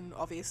they can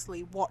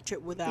obviously watch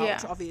it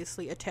without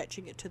obviously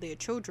attaching it to their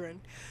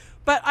children.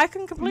 But I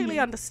can completely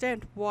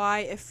understand why,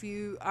 if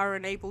you are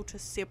unable to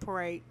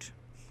separate,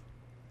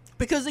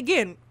 because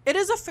again, it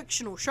is a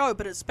fictional show,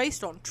 but it's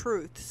based on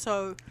truth,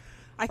 so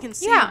I can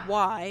see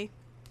why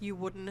you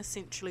wouldn't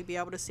essentially be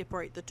able to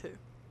separate the two.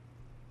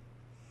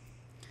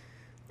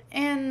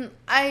 And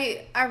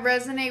I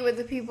resonate with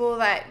the people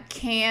that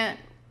can't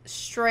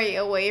stray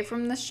away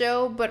from the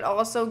show, but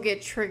also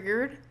get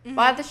triggered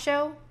by the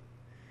show.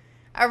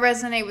 I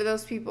resonate with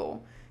those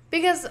people.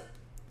 Because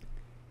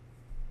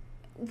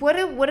what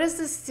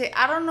is the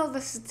I don't know the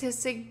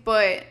statistic,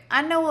 but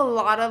I know a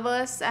lot of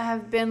us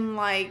have been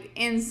like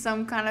in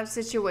some kind of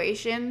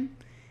situation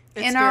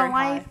in our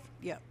life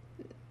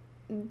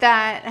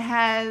that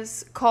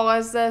has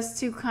caused us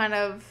to kind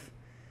of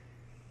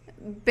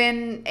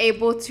been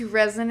able to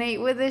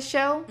resonate with this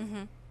show.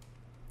 Mm-hmm.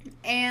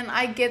 And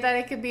I get that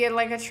it could be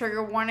like a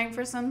trigger warning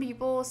for some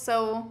people,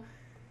 so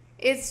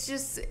it's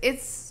just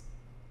it's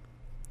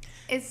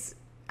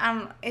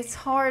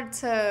hard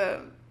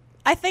to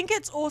I think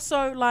it's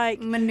also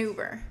like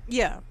maneuver.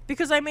 Yeah,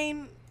 because I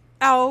mean,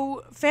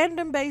 our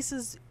fandom base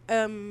is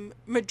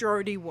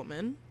majority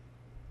woman.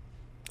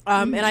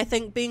 And I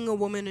think being a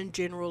woman in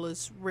general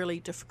is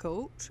really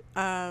difficult.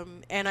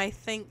 And I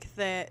think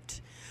that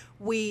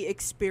we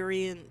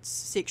experience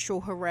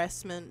sexual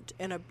harassment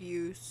and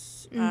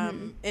abuse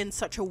in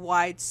such a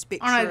wide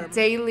spectrum. On a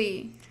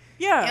daily...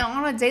 Yeah.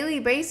 On a daily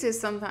basis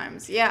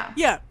sometimes, yeah.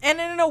 Yeah, and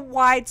in a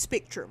wide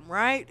spectrum,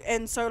 right?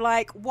 And so,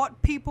 like,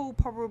 what people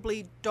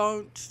probably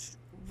don't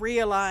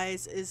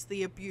realize is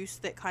the abuse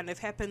that kind of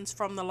happens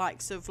from the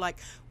likes of, like,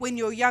 when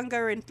you're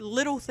younger, and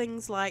little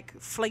things like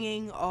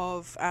flinging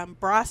of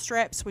bra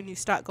straps when you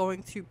start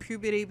going through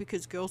puberty,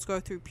 because girls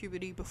go through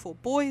puberty before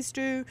boys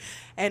do,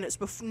 and it's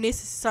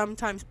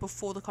sometimes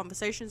before the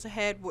conversations are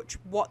had,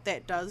 what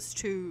that does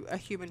to a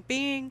human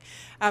being.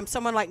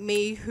 Someone like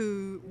me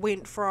who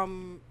went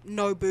from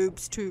no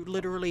boobs to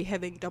literally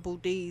having double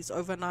D's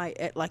overnight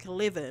at like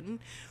 11,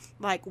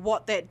 like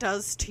what that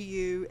does to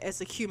you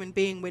as a human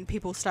being when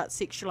people start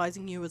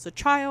sexualizing you as a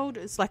child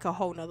is like a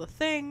whole nother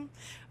thing.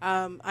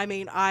 I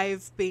mean,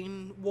 I've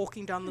been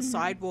walking down the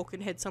sidewalk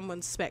and had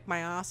someone smack my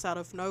ass out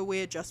of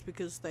nowhere just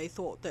because they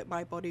thought that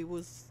my body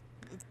was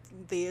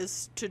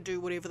theirs to do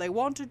whatever they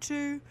wanted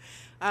to.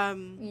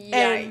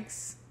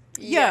 Yikes.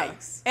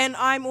 Yikes. And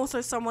I'm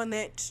also someone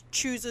that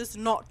chooses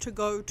not to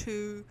go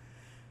to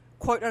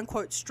quote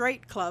unquote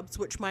straight clubs,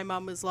 which my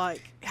mum was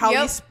like, how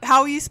are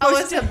you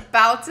supposed to... I was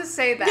about to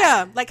say that.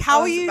 Yeah, like how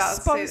are you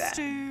supposed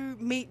to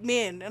meet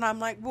men? And I'm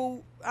like,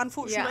 well,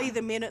 unfortunately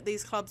the men at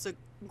these clubs are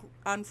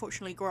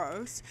unfortunately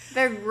gross.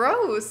 They're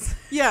gross.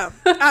 Yeah.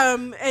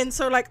 And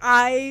so like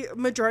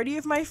majority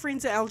of my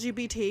friends are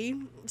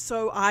LGBT,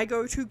 so I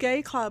go to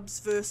gay clubs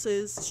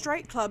versus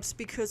straight clubs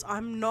because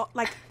I'm not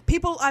like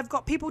I've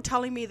got people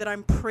telling me that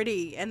I'm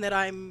pretty and that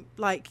I'm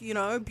like, you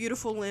know,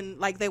 beautiful, and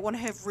like they want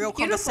to have real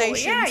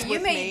conversations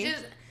with me.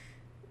 Just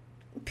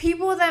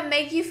people that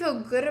make you feel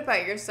good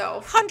about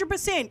yourself.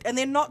 100%. And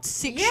they're not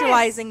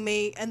sexualizing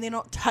me, and they're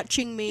not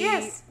touching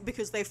me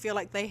because they feel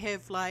like they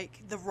have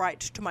like the right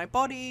to my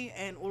body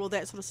and all of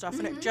that sort of stuff.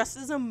 And it just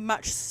is a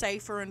much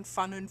safer and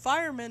fun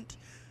environment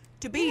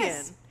to be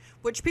in,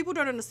 which people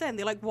don't understand.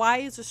 They're like,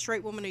 why as a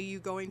straight woman are you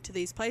going to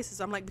these places?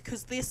 I'm like,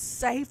 because they're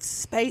safe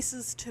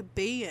spaces to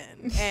be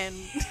in. And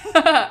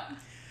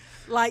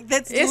like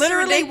that's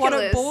literally what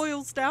it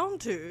boils down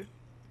to,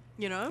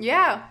 you know?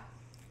 Yeah.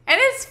 And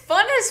it's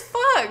fun as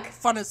fuck.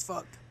 Fun as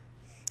fuck.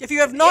 If you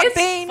have not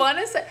been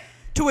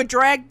to a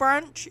drag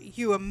brunch,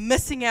 you are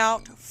missing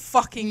out.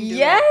 Fucking do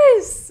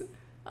it.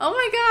 Oh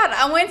my god.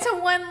 I went to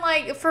one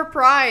like for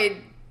Pride.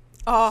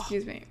 Oh,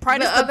 excuse me.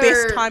 Pride is the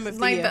best time of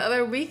the year. Like the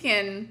other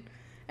weekend.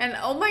 And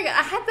oh my god,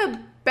 I had the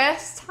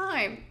best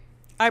time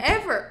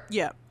ever.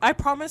 Yeah. I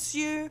promise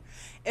you,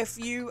 if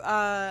you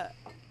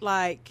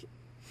like,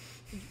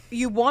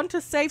 you want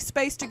a safe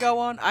space to go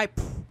on, I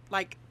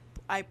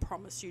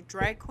promise you,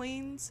 drag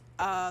queens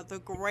are the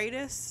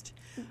greatest.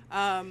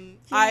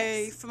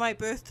 For my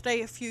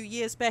birthday a few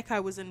years back, I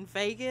was in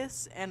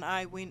Vegas, and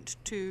I went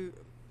to,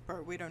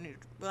 we don't need,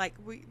 like,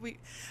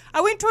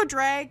 I went to a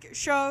drag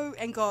show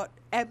and got,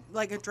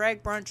 like a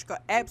drag brunch,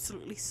 got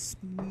absolutely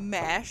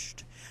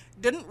smashed.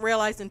 Didn't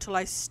realize until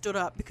I stood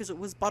up, because it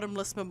was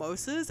bottomless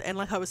mimosas, and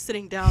like I was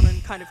sitting down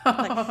and kind of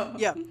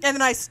like, and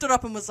then I stood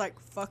up and was like,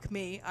 fuck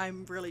me,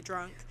 I'm really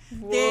drunk.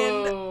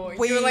 Whoa,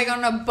 you were like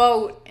on a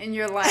boat and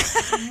you're like,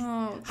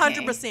 oh, okay.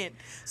 100%.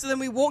 So then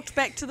we walked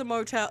back to the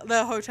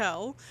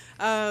hotel,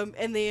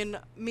 and then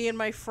me and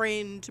my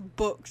friend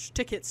booked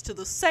tickets to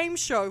the same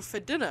show for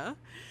dinner.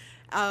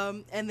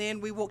 And then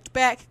we walked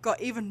back,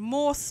 got even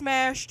more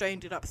smashed. I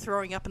ended up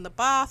throwing up in the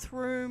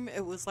bathroom.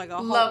 It was like a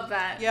whole... Love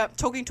that. Yep,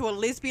 talking to a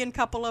lesbian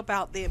couple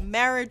about their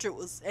marriage.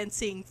 And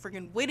seeing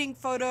friggin' wedding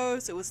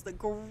photos. It was the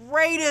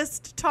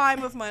greatest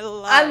time of my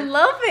life. I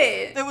love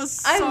it. It was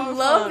so fun. I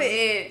love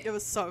it. It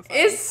was so fun.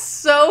 It's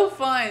so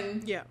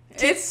fun. Yeah.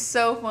 It's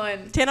so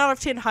fun. 10 out of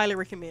 10, highly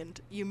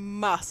recommend. You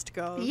must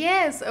go.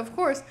 Yes, of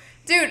course.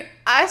 Dude,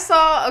 so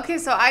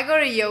I go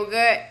to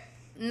yoga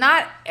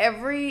not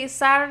every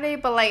Saturday,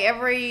 but like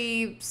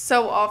every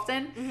so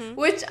often,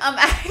 which I'm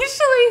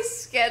actually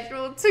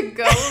scheduled to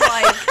go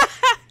like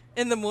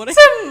in the morning,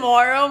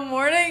 tomorrow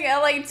morning at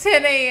like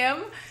 10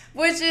 a.m.,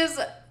 which is,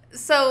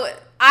 so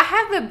I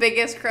have the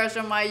biggest crush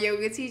on my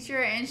yoga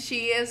teacher, and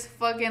she is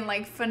fucking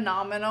like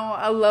phenomenal.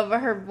 I love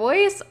her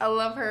voice. I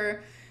love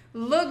her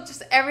look,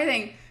 just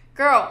everything.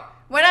 Girl,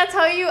 when I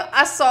tell you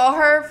I saw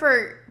her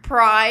for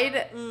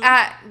Pride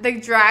at the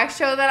drag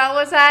show that I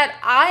was at,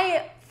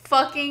 I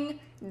fucking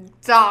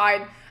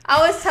died.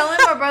 I was telling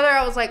my brother,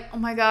 I was like, oh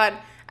my god,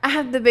 I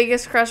have the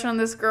biggest crush on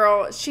this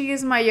girl. She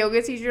is my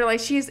yoga teacher. Like,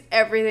 she's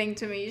everything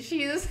to me.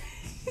 She is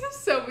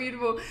so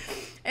beautiful.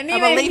 And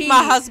even I believe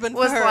my husband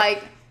was for her.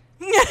 like,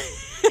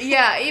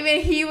 yeah,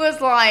 even he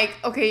was like,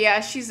 okay,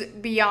 yeah, she's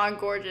beyond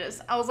gorgeous.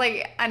 I was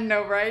like, I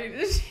know, right?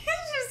 She's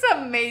just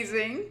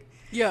amazing.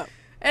 Yeah.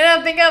 And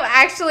I think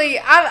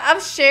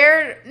I've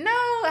shared, no,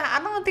 I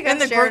don't think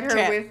I've shared her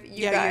chat. with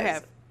you guys. You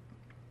have.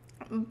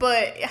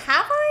 But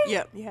have I?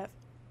 Yeah, you have.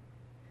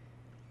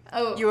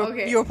 Oh,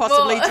 okay. You were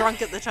possibly Well,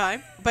 drunk at the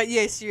time, but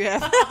yes, you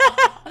have.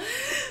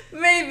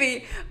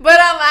 maybe. But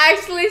I'm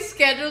actually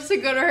scheduled to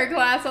go to her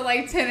class at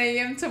like 10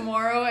 a.m.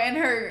 tomorrow, and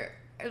her,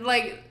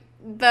 like,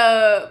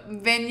 the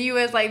venue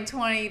is like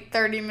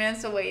 20-30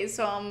 minutes away,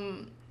 so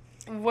I'm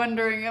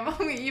wondering if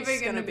I'm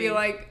even going to be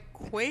like...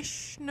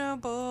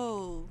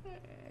 questionable.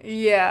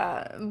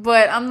 Yeah,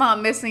 but I'm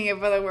not missing it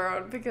for the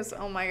world because,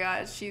 oh my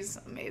god, she's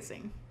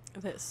amazing.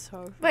 That's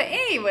so funny. But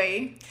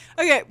anyway...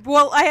 Okay,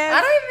 well, I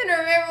don't even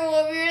remember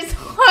what we were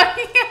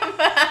talking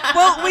about.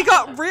 Well, we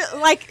got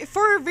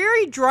for a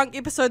very drunk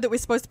episode that we're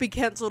supposed to be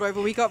cancelled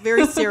over, we got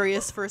very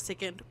serious for a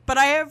second. But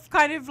I have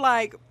kind of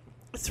like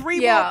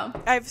I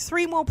have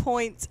 3 more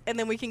points, and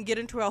then we can get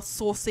into our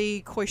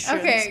saucy questions.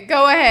 Okay,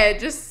 go ahead.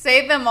 Just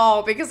say them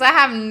all because I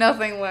have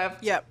nothing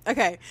left. Yeah.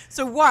 Okay.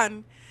 So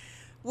 1,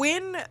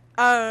 when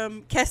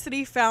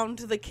Cassidy found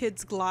the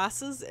kid's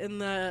glasses in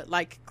the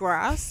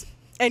grass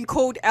and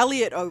called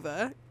Elliot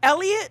over,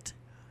 Elliot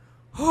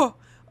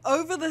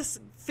over this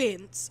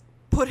fence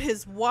put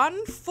his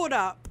 1 foot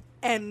up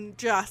and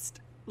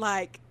just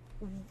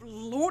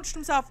launched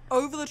himself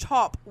over the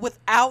top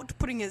without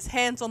putting his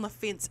hands on the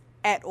fence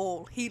at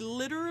all. He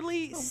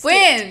literally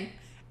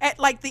at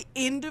the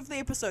end of the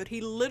episode, he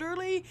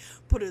literally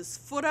put his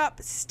foot up,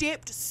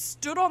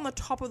 stood on the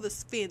top of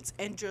this fence,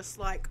 and just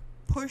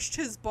pushed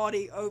his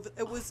body over.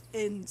 It was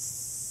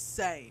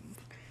insane.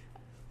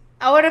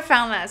 I would have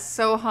found that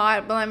so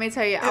hot, but let me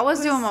tell you, I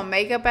was doing my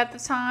makeup at the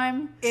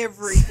time.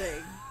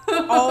 Everything.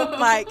 No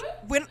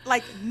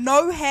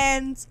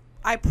hands.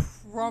 I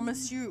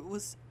promise you, it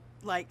was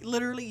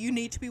literally, you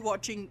need to be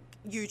watching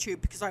YouTube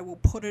because I will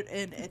put it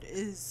in. It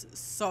is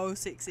so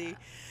sexy.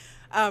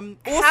 Also,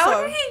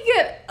 how did he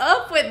get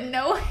up with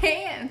no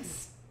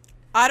hands?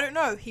 I don't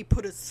know. He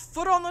put his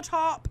foot on the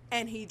top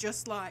and he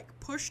just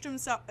pushed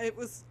himself.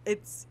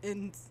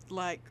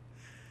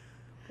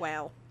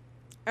 Wow.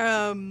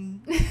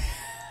 And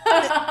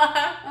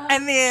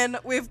then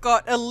we've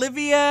got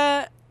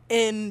Olivia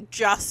in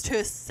just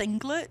her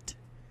singlet.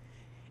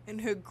 In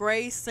her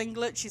grey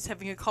singlet, she's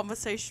having a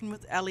conversation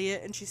with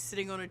Elliot, and she's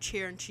sitting on a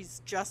chair, and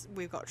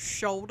we've got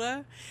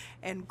shoulder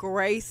and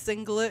grey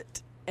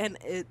singlet, and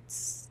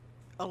it's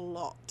a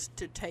lot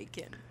to take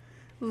in.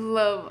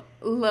 Love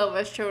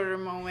a shoulder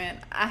moment.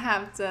 I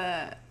have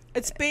to.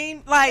 It's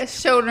been a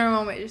shoulder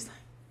moment. Just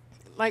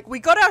we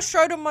got our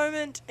shoulder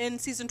moment in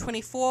season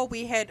 24.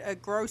 We had a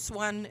gross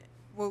one,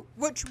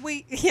 which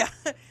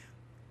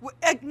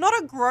not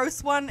a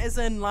gross one as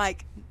in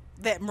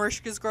that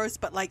Mariska's gross,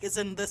 but as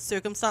in the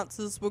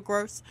circumstances were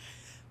gross.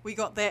 We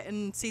got that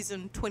in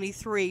season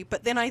 23,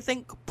 but then I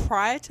think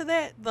prior to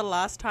that, the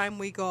last time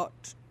we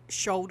got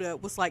shoulder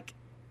was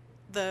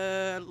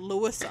the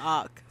Lewis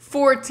arc.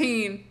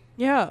 14.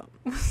 Yeah.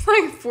 It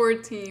was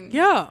 14.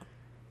 Yeah.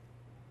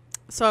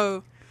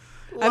 So,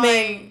 I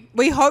mean,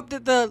 we hope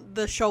that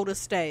the shoulder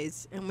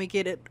stays and we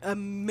get it a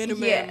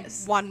minimum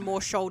 1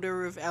 more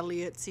shoulder of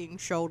Elliot seeing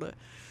shoulder.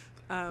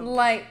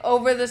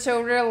 Over the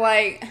shoulder,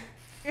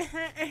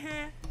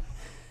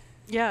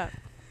 Yeah.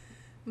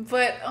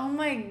 But, oh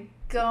my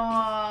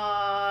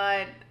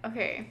god.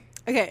 Okay,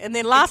 and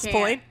then last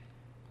point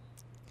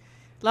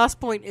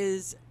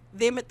is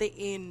them at the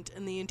end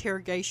in the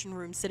interrogation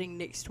room sitting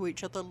next to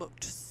each other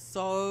looked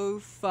so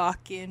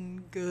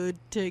fucking good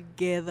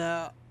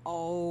together.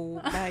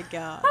 Oh my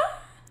god.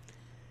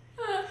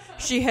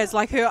 She has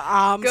her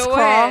arms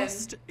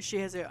crossed. She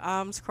has her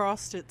arms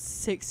crossed. It's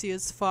sexy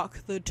as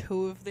fuck. The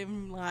 2 of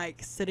them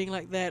sitting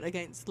like that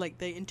against the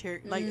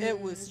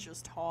it was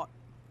just hot.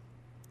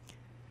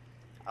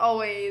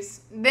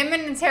 Always. Them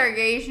in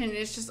interrogation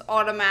is just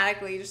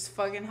automatically just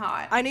fucking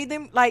hot. I need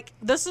them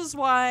this is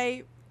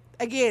why,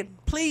 again,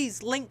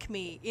 please link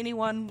me,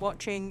 anyone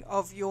watching,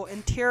 of your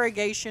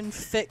interrogation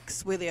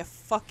fix where they're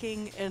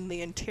fucking in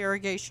the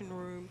interrogation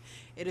room.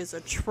 It is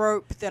a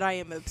trope that I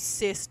am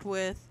obsessed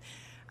with.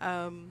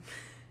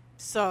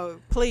 So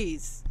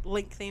please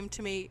link them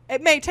to me.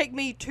 It may take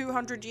me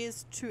 200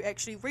 years to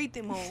actually read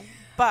them all,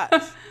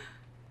 but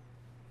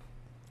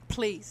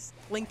please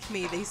link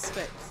me these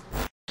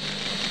fics.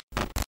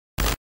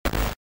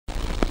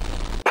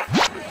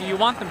 Do you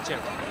want them to?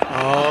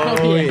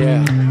 Oh,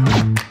 yeah.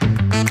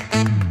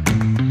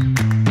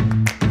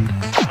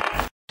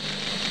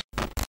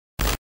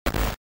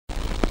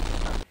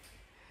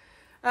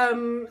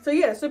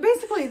 So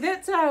basically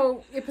that's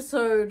our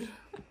episode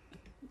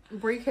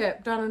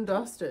recap done and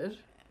dusted.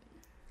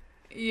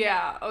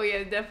 Yeah, oh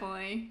yeah,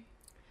 definitely.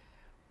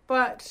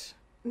 But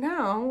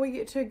now we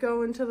get to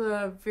go into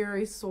the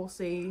very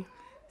saucy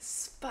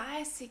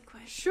Spicy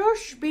question.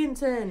 Shush,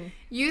 Benton.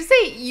 You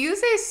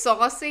say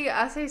saucy,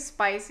 I say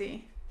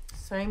spicy.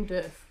 Same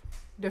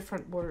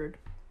different word.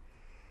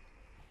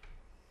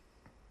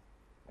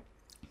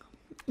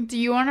 Do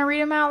you want to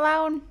read them out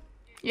loud?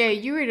 Yeah,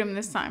 you read them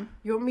this time.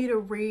 You want me to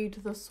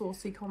read the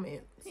saucy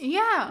comments?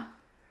 Yeah.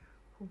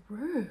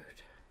 Rude.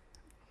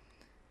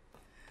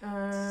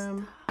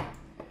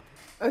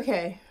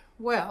 Okay,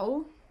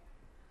 well,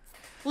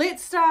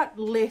 let's start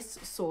less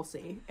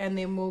saucy, and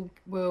then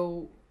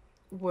we'll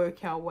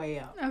work our way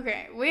up.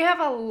 Okay, we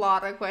have a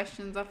lot of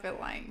questions, I feel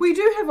like. We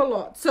do have a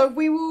lot, so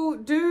we will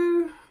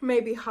do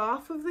maybe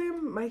half of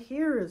them. My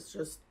hair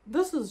is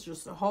this is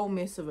just a whole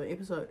mess of an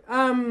episode.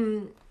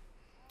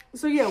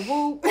 So yeah,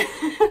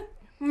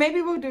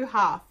 maybe we'll do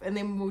half, and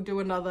then we'll do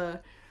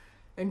another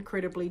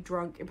incredibly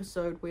drunk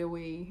episode where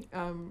we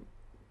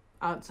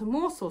answer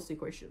more saucy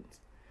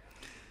questions.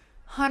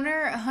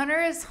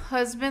 Hunter is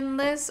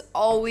husbandless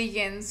all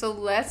weekend, so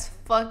let's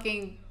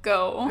fucking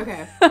go.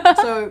 Okay,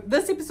 so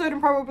this episode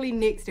and probably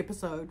next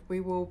episode, we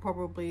will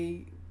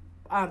probably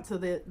answer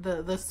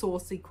the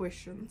saucy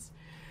questions.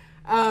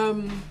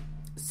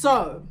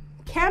 So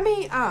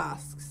Cammy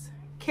asks,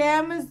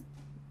 Kaz,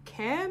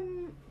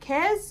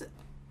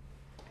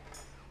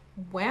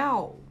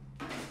 wow,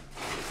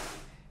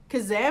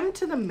 Kazam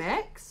to the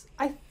max,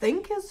 I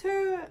think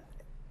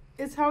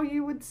is how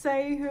you would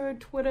say her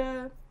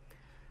Twitter.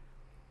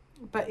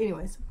 But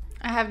anyways,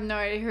 I have no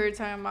idea who you're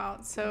talking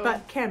about, so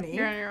but Cammy,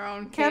 you're on your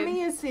own, kid. Cammy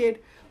has said,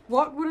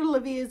 what would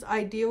Olivia's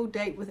ideal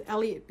date with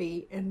Elliot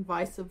be, and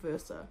vice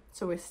versa?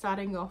 So we're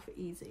starting off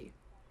easy.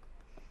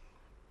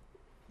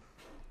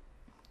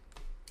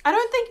 I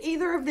don't think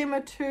either of them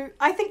are too...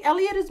 I think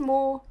Elliot is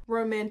more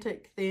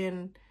romantic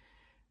than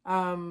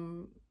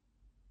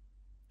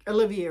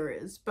Olivia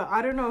is, but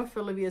I don't know if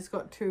Olivia's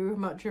got too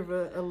much of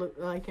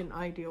an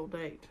ideal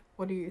date.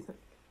 What do you think?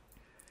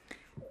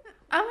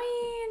 I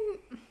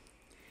mean,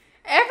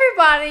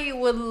 everybody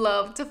would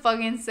love to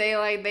fucking say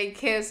like they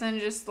kiss and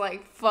just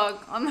like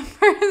fuck on the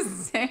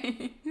first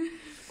day.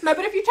 No,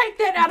 but if you take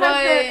that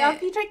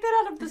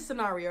out of the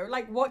scenario,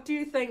 like, what do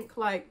you think,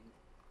 like,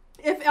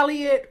 if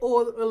Elliot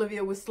or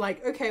Olivia was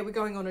like, okay, we're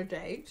going on a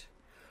date,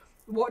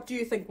 what do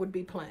you think would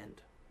be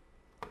planned?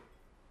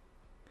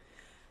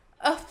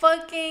 A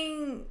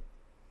fucking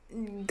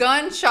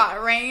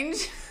gunshot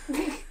range.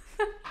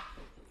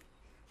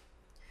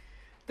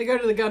 They go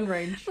to the gun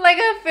range. Like,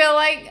 I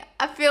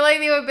feel like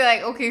they would be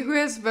like, okay, who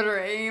has better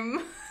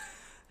aim?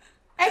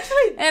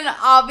 Actually, and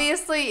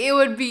obviously it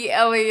would be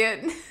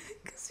Elliot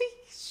because he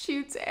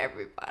shoots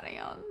everybody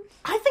on.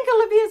 I think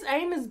Olivia's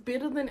aim is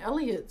better than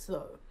Elliot's,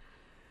 though.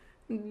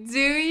 Do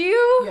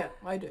you? Yeah,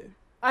 I do.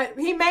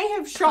 He may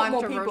have shot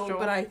more people,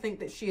 but I think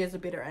that she has a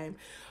better aim.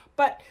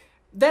 But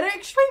that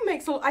actually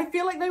makes... I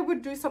feel like they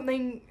would do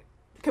something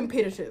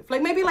competitive.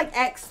 Like, maybe, like,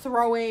 axe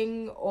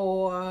throwing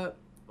or,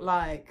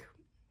 like...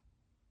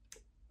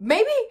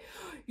 Maybe...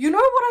 You know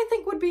what I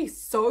think would be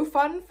so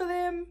fun for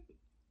them?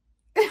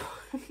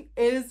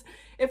 Is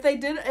if they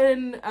did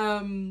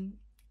an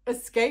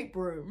escape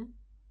room.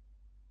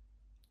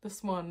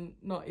 This one,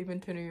 not even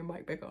turning your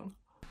mic back on.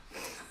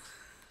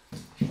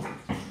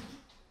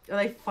 Are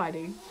they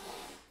fighting?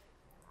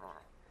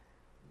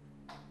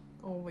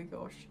 Oh my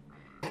gosh.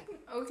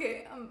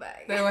 Okay, I'm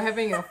back. They were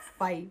having a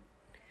fight.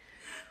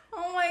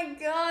 Oh my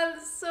god,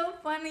 it's so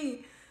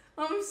funny.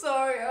 I'm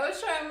sorry. I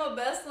was trying my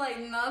best like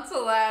not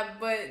to laugh,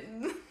 but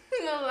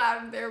the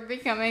laugh, they're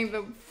becoming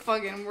the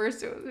fucking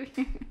worst.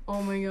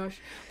 Oh my gosh.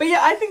 But yeah,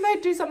 I think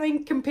they'd do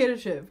something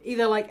competitive.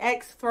 Either like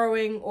axe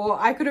throwing, or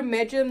I could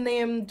imagine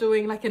them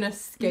doing like an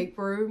escape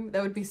room.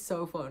 That would be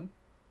so fun.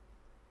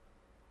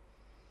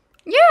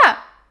 Yeah.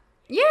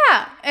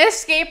 Yeah.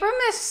 Escape room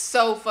is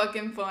so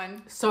fucking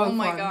fun. So fun.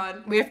 My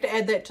god. We have to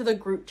add that to the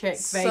group chat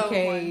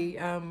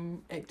vacay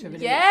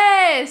activity.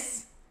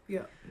 Yes.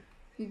 Yeah.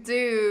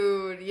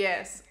 Dude,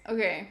 yes.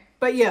 Okay.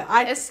 But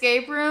yeah,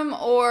 escape room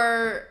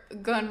or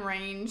gun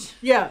range.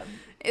 Yeah.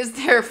 Is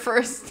their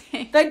first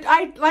date.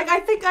 I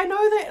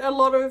know that a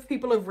lot of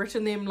people have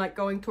written them like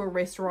going to a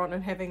restaurant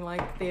and having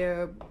like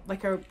their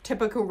like a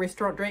typical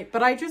restaurant drink,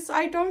 but I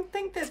don't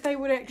think that they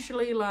would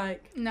actually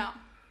like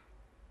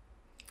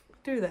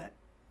do that.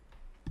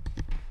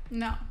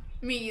 No.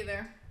 Me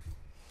either.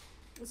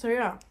 So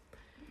yeah.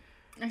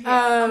 Okay,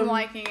 I'm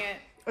liking it.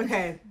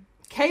 Okay.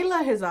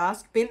 Kayla has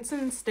asked,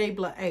 Benson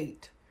Stabler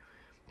 8.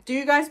 Do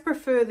you guys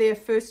prefer their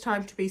first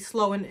time to be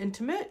slow and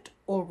intimate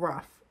or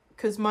rough?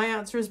 Because my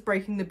answer is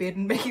breaking the bed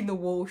and making the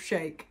wall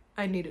shake.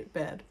 I need it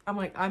bad. I'm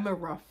a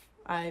rough.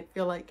 I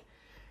feel like...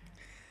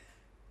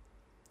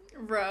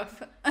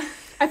 Rough.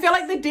 I feel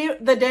like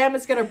the dam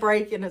is going to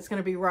break and it's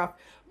going to be rough.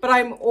 But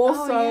I'm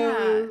also...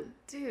 Oh, yeah.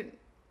 Dude.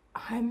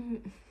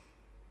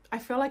 I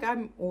feel like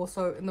I'm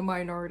also in the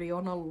minority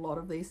on a lot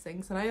of these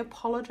things. And I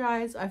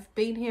apologize. I've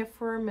been here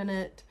for a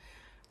minute.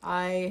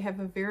 I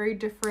have a very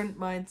different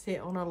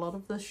mindset on a lot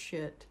of this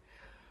shit.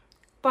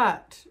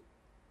 But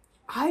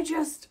I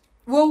just...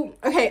 Well,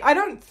 okay, I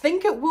don't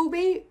think it will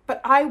be,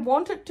 but I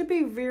want it to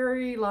be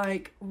very,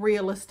 like,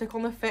 realistic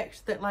on the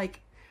fact that, like,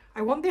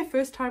 I want their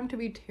first time to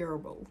be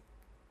terrible.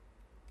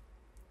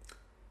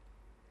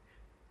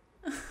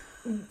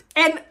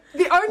 And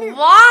the only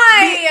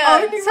Tosh?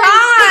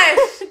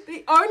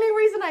 the only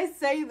reason I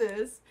say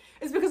this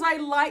is because I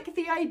like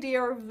the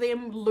idea of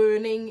them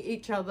learning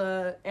each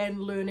other and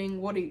learning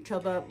what each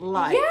other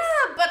likes.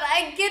 Yeah, but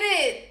I get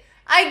it.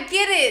 I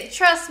get it.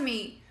 Trust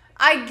me.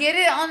 I get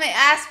it on the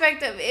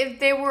aspect of if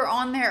they were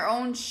on their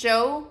own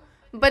show,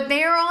 but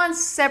they are on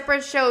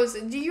separate shows.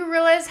 Do you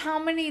realize how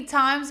many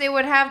times they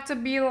would have to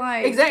be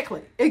like...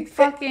 Exactly.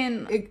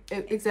 Fucking...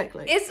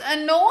 Exactly. It's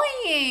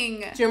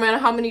annoying. Do you remember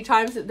how many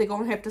times that they're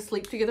going to have to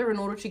sleep together in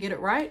order to get it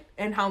right?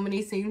 And how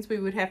many scenes we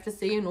would have to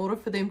see in order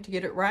for them to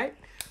get it right?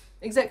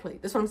 Exactly.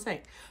 That's what I'm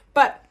saying.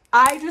 But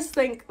I just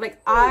think, like,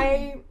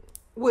 I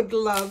would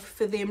love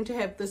for them to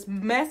have this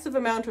massive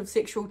amount of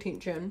sexual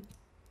tension,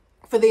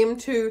 for them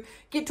to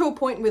get to a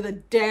point where the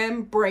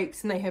dam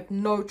breaks and they have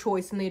no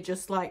choice and they're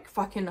just, like,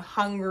 fucking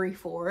hungry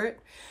for it.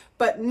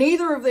 But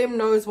neither of them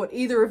knows what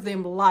either of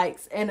them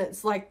likes, and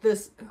it's, like,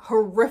 this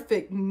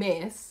horrific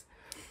mess.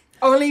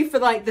 Only for,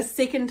 like, the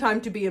second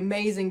time to be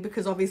amazing,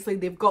 because obviously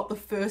they've got the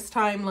first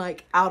time,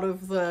 like, out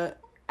of the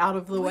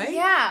way.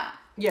 Yeah.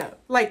 Yeah,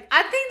 like...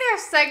 I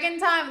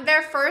think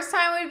their first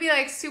time would be,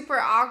 like, super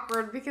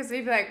awkward because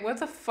they'd be like, what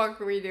the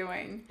fuck are we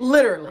doing?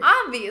 Literally.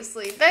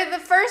 Obviously.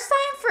 The first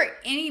time for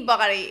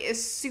anybody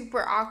is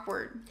super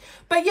awkward.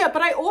 But yeah,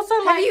 but I also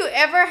like... Have you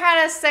ever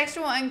had a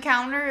sexual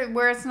encounter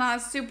where it's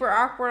not super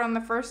awkward on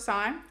the first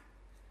time?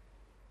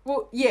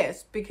 Well,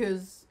 yes,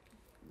 because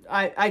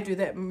I do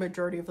that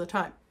majority of the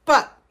time.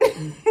 But...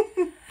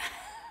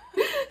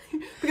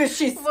 because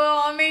she's...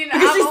 Well, I mean,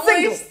 I've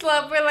only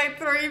slept with, like,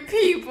 3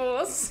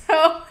 people,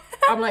 so...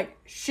 I'm like,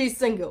 she's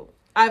single.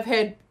 I've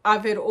had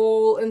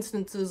all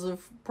instances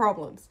of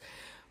problems.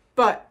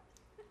 But...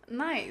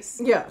 Nice.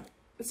 Yeah.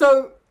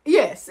 So,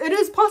 yes, it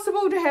is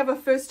possible to have a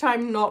first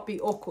time not be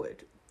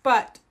awkward.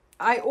 But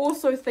I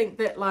also think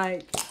that,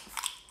 like,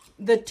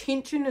 the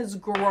tension has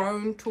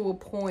grown to a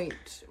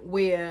point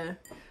where,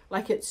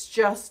 like, it's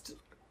just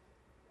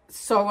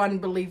so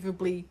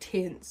unbelievably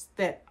tense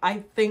that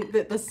I think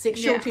that the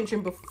sexual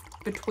tension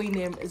between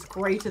them is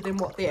greater than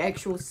what their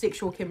actual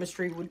sexual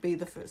chemistry would be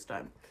the first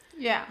time.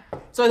 Yeah.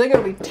 So I think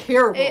it'll be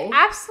terrible.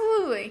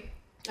 Absolutely.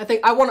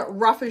 I want it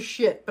rough as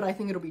shit, but I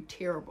think it'll be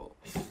terrible.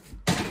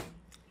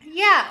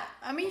 Yeah.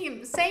 I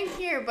mean, same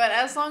here, but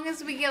as long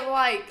as we get,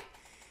 like,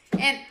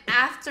 an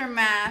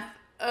aftermath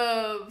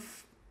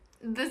of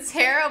the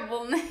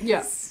terribleness.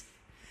 Yeah.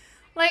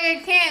 Like,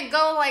 I can't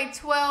go, like,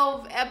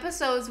 12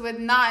 episodes with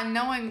not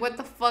knowing what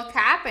the fuck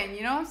happened.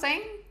 You know what I'm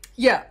saying?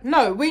 Yeah.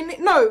 No,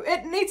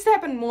 it needs to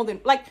happen more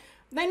than, like,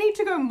 they need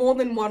to go more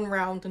than one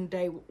round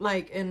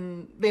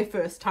in their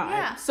first time.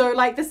 Yeah. So,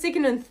 like, the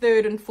second and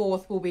third and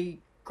fourth will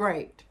be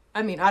great.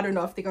 I mean, I don't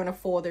know if they're going to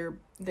 4,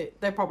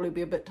 they'll probably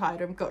be a bit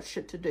tired and got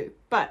shit to do.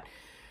 But,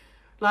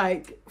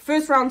 like,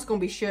 first round's going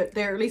to be shit.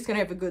 They're at least going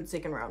to have a good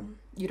second round.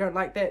 You don't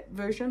like that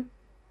version?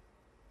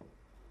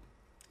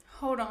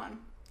 Hold on.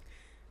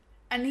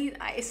 I need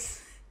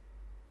ice.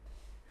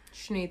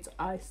 She needs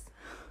ice.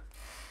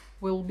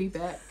 We'll be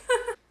back.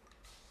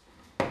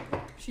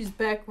 She's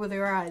back with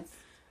her eyes.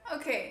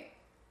 Okay.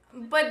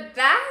 But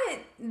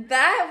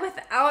that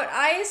without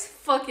ice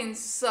fucking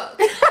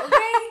sucks.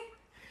 Okay?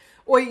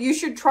 Or you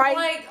should try...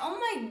 Like, oh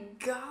my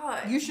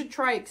god. You should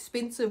try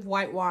expensive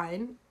white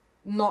wine,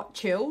 not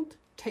chilled.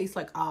 Tastes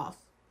like ass.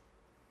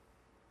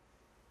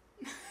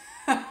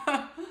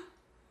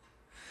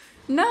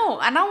 No,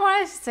 I don't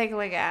want it to taste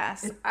like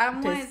ass. I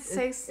want it to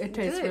taste It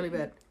tastes good. really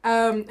bad.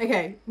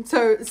 Okay,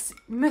 so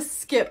Miss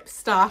Skip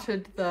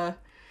started the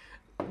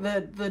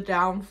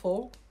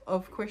downfall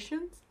of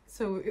questions.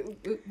 So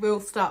we'll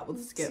start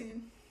with Skip.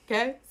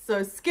 Okay,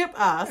 so Skip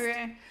asked,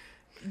 Okay.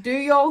 do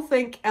y'all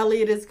think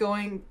Elliot is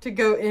going to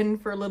go in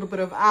for a little bit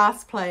of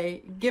ass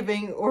play,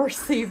 giving or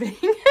receiving?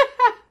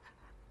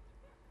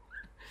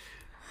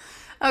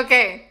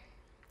 Okay.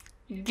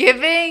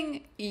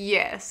 Giving,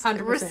 yes.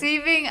 100%.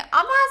 Receiving,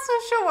 I'm not so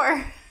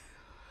sure.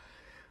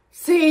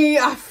 See,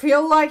 I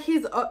feel like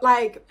he's,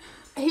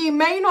 he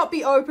may not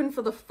be open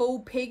for the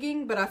full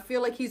pegging, but I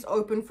feel like he's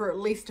open for at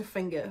least a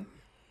finger.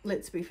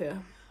 Let's be fair.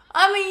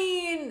 I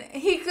mean,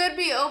 he could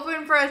be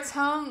open for a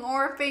tongue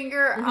or a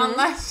finger. Mm-hmm. I'm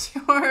not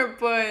sure,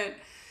 but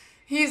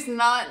he's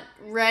not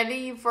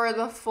ready for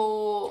the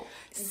full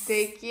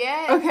dick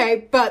yet.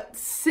 Okay, but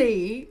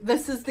see,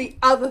 this is the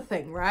other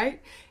thing,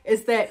 right?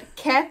 Is that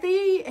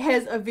Kathy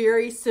has a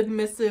very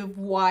submissive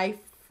wife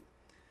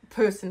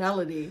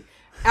personality.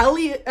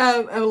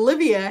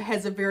 Olivia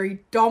has a very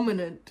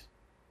dominant,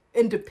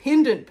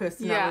 independent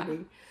personality.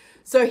 Yeah.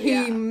 So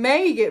he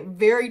may get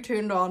very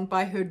turned on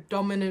by her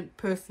dominant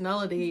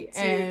personality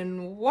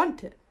and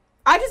want it.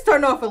 I just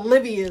don't know if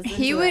Olivia's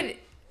He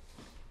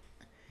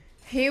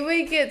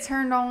would get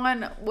turned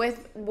on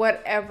with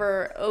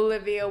whatever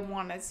Olivia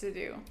wanted to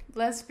do.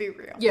 Let's be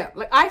real. Yeah,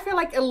 like, I feel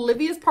like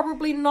Olivia's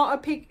probably not a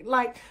pig.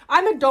 Like,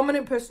 I'm a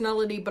dominant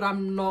personality, but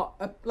I'm not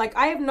a, like,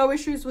 I have no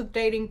issues with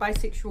dating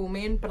bisexual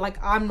men, but,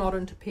 like, I'm not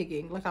into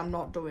pigging. Like, I'm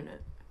not doing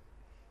it.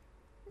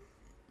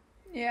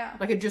 Yeah.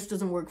 Like, it just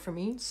doesn't work for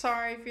me.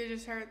 Sorry if you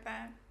just heard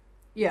that.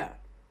 Yeah.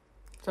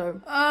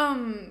 So,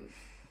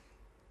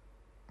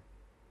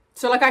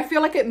 like, I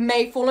feel like it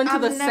may fall into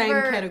the same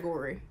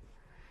category.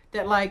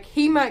 That, like,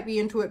 he might be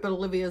into it, but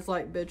Olivia's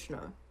like, bitch,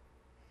 no.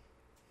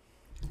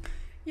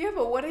 Yeah,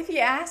 but what if he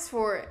asked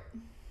for it?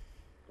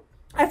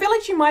 I feel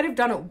like she might have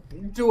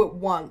do it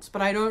once,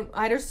 but I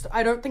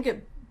don't think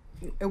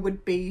it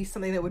would be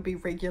something that would be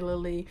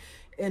regularly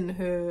in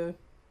her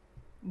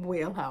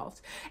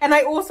wheelhouse. And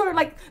I also,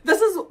 like, this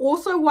is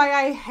also why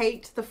I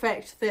hate the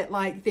fact that,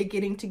 like, they're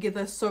getting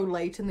together so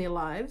late in their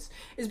lives,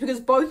 is because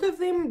both of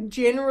them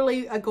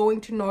generally are going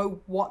to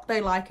know what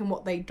they like and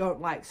what they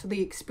don't like. So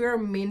the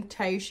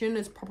experimentation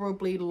is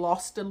probably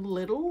lost a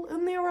little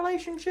in their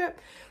relationship,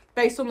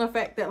 based on the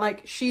fact that,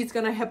 like, she's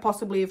gonna have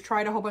possibly have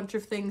tried a whole bunch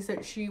of things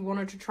that she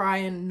wanted to try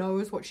and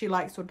knows what she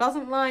likes or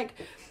doesn't like.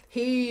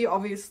 He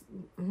obviously,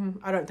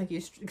 I don't think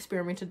he's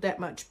experimented that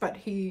much, but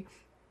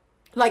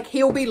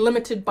he'll be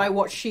limited by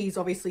what she's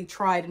obviously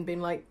tried and been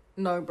like,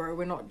 no, bro,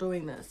 we're not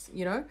doing this,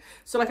 you know?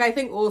 So, like, I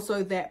think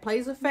also that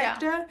plays a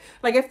factor. Yeah.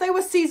 Like, if they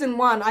were season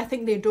 1, I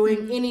think they're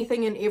doing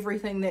anything and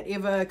everything that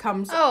ever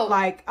comes,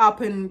 like,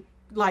 up and,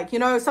 like, you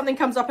know, something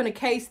comes up in a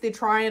case, they're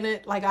trying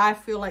it. Like, I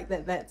feel like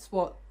that's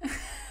what...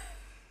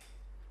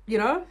 You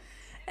know?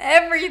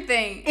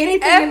 Everything.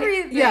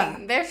 Everything. Yeah.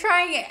 They're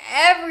trying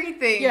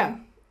everything. Yeah.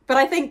 But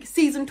I think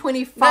season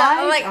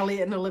 25, like,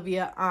 Elliot and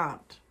Olivia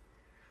aren't.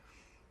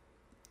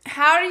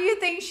 How do you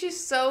think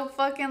she's so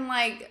fucking,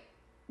 like,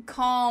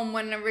 calm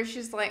whenever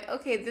she's like,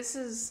 okay, this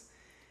is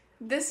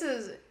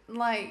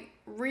like,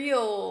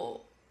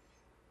 real,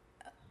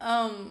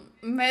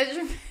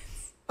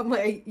 measurements? I'm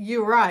like,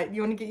 you're right.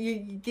 You want to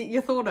get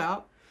your thought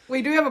out?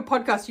 We do have a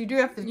podcast. You do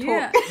have to talk.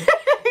 Yeah.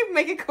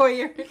 Make a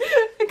coherent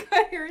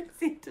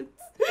sentence.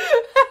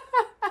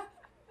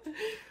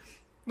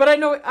 But I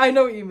know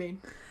what you mean.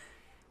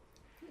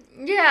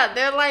 Yeah,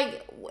 they're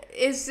like,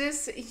 is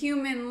this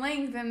human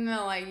length? And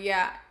they're like,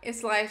 yeah,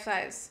 it's life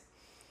size.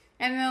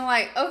 And they're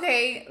like,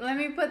 okay, let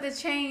me put the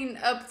chain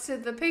up to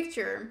the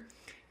picture.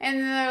 And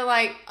then they're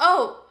like,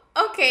 oh,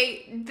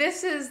 okay,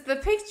 this is the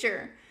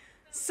picture.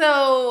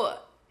 So,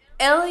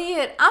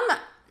 Elliot,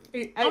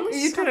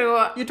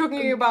 you're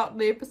talking about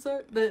the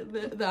episode,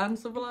 the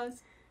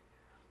Uncivilized?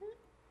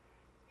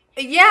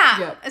 Yeah.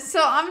 Yep.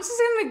 So I'm just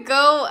going to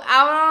go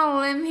out on a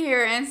limb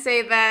here and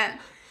say that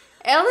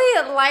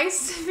Elliot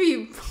likes to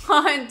be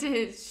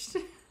bondaged.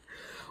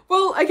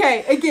 Well,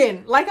 okay,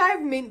 again, like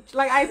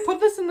I put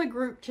this in the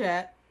group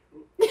chat.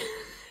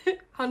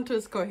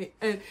 Hunter's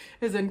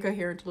is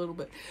incoherent a little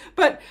bit.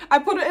 But I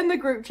put it in the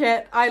group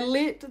chat. I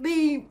let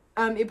the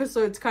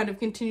episodes kind of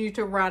continue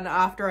to run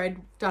after I'd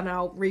done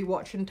our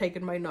rewatch and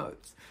taken my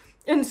notes.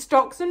 In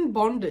Stocks and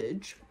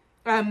Bondage,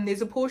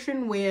 there's a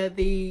portion where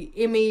the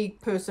Emmy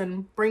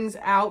person brings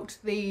out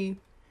the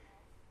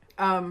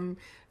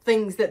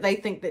things that they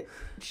think that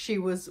she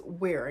was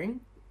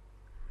wearing.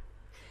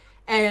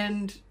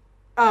 And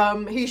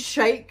he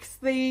shakes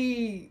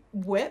the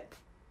whip,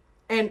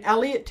 and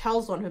Elliot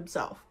tells on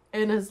himself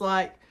and is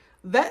like,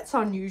 that's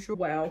unusual.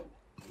 Wow.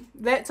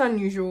 That's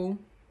unusual.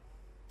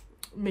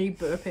 Me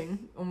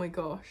burping. Oh my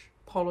gosh.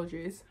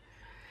 Apologies.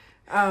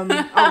 I'll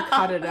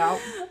cut it out.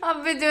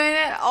 I've been doing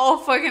it all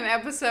fucking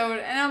episode,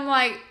 and I'm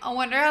like, I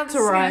wonder how this is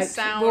gonna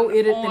sound. We'll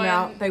edit them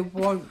out. They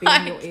won't be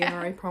in your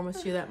ear, I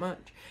promise you that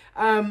much.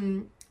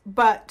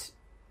 But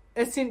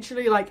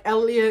essentially, like,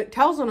 Elliot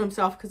tells on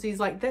himself because he's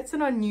like, that's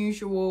an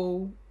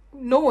unusual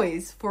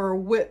noise for a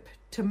whip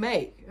to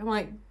make. I'm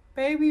like,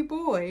 baby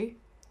boy,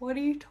 what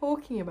are you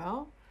talking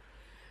about?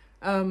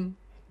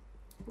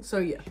 So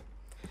yeah.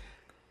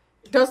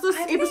 Does this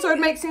episode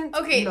make sense?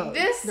 Okay, no,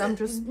 I'm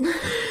just...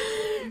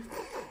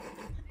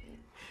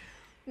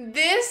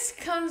 This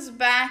comes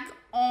back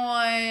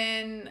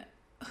on...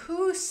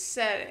 Who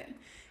said it?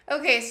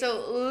 Okay,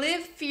 so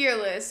Live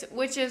Fearless,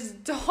 which is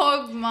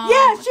Dog Mom.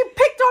 Yeah, she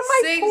picked on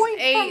my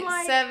point.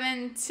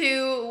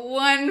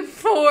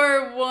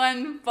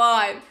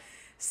 687214115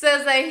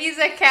 says that he's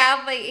a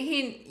Catholic.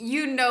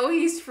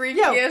 He's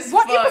freaky as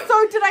fuck. What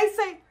episode did I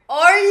say?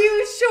 Are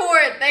you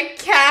sure that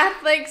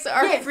Catholics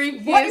are freaky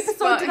as fuck? What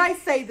episode did I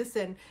say this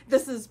in?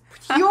 This is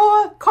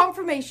pure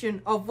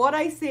confirmation of what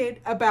I said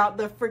about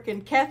the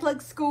freaking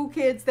Catholic school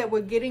kids that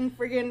were getting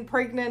freaking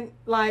pregnant,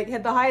 like,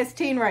 had the highest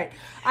teen rate.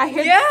 I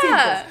had said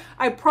this.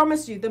 I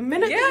promise you, the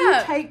minute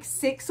that you take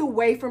sex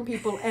away from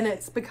people and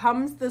it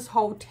becomes this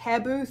whole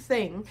taboo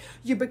thing,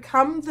 you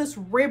become this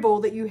rebel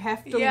that you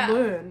have to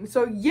learn.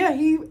 So, yeah,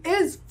 he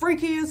is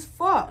freaky as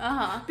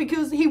fuck.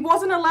 Because he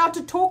wasn't allowed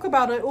to talk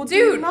about it or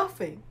do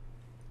nothing.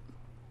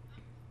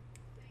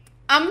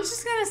 I'm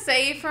just going to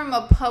say, from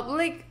a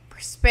public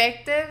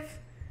perspective,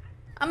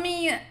 I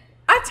mean,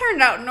 I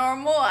turned out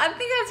normal. I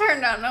think I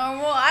turned out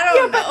normal. I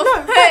don't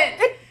know.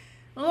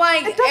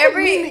 It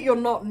doesn't mean that you're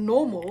not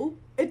normal.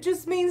 It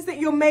just means that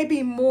you're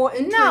maybe more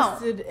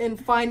interested in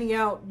finding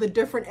out the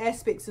different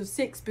aspects of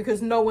sex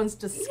because no one's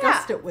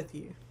discussed it with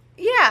you.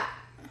 Yeah.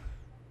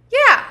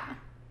 Yeah.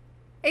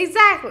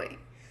 Exactly.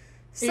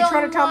 Are you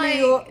trying to tell me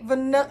you're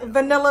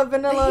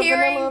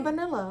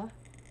vanilla?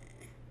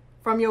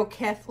 from your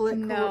Catholic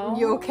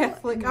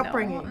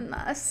upbringing. I'm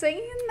not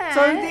saying that.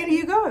 So there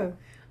you go.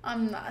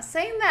 I'm not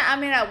saying that. I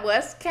mean, I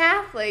was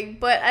Catholic,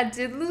 but I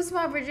did lose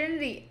my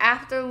virginity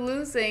after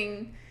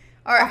losing,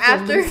 or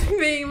after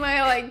being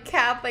my like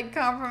Catholic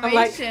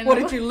confirmation. Like, what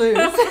did you lose?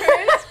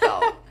 It's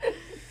called.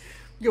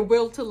 Your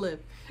will to live.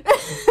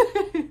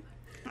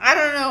 I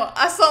don't know.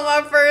 I saw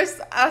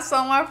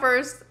my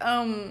first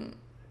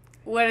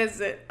what is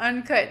it?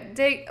 Uncut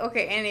dick.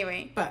 Okay,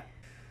 anyway. But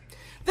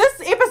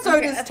this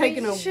episode has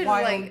taken a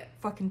wild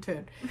fucking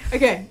turn.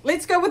 Okay,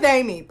 let's go with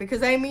Amy,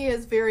 because Amy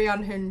is very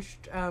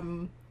unhinged.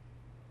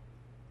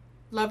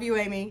 Love you,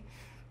 Amy.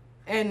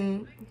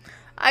 And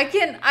I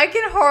can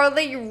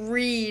hardly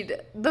read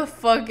the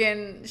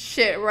fucking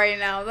shit right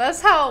now.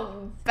 That's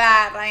how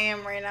bad I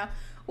am right now.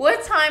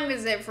 What time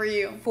is it for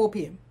you? 4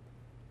 p.m.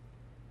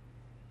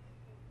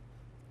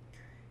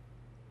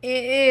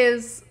 It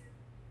is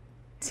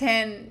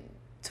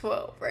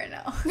 10:12 right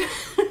now.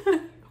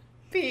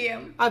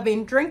 p.m. I've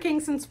been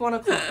drinking since 1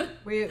 o'clock.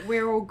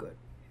 We're all good.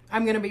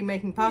 I'm gonna be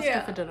making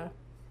pasta for dinner.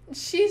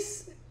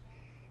 She's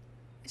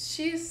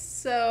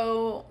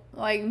so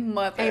like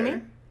mother.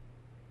 Amy?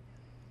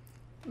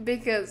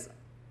 Because.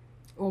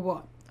 Or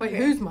what? Wait, Okay.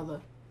 whose mother?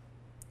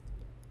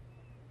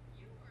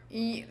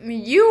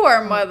 You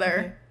are mother.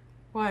 Okay.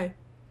 Why?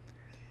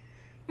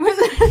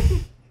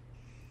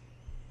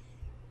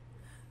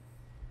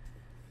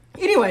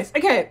 Anyways,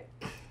 okay.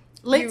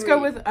 Let's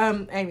go with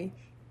Amy.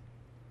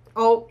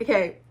 Oh,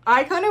 okay.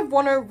 I kind of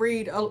want to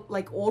read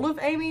like all of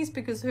Amy's,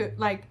 because her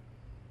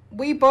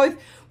we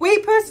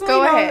personally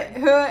Go know ahead.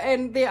 her,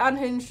 and they're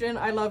unhinged, and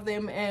I love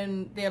them,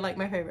 and they're like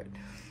my favorite.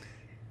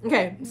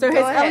 Okay, so Go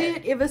has ahead.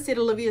 Elliot ever said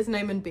Olivia's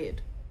name in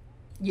bed?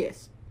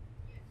 Yes.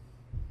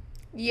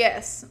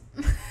 Yes.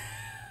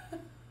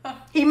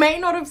 He may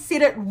not have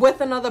said it with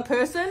another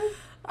person.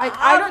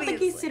 I don't think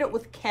he Obviously. said it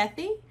with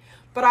Kathy,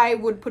 but I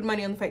would put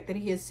money on the fact that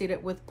he has said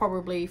it with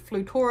probably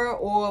Flutora,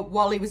 or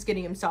while he was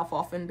getting himself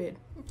off in bed.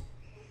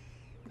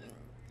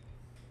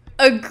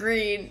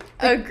 Agreed.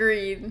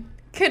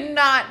 Could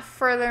not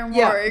furthermore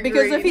Yeah, agree.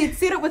 because if he had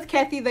said it with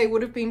Kathy, they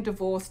would have been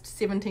divorced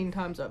 17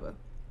 times over.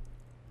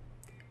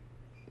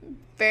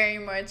 Very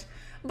much.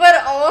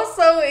 But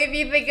also, if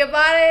you think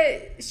about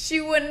it,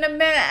 she wouldn't have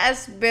been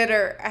as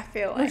bitter, I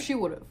feel No, like. she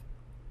would have.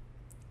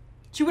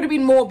 She would have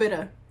been more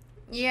bitter.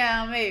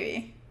 Yeah,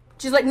 maybe.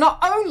 She's like, not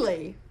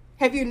only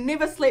have you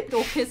never slept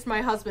or kissed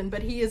my husband,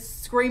 but he is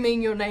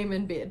screaming your name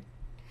in bed.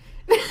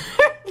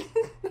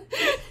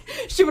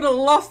 She would have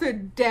lost her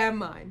damn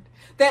mind.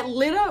 That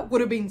letter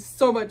would have been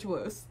so much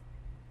worse.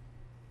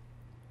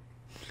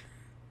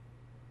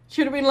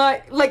 She would have been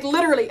like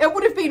literally, it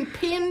would have been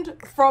penned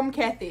from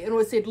Kathy and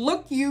would have said,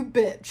 "Look, you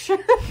bitch."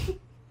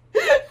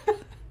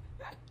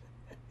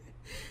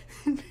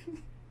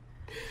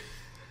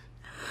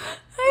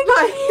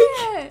 I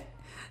can't.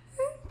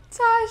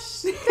 Tosh,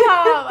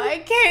 stop.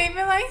 I can't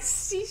even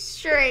see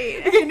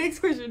straight. Okay, next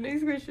question.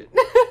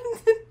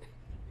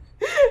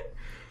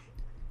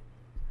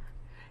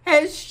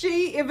 Has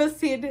she ever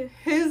said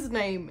his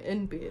name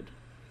in bed?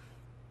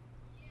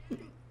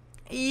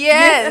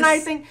 Yes. And I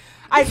think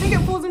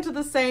it falls into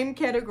the same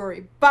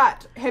category.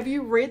 But have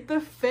you read the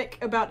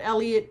fic about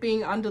Elliot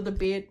being under the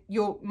bed?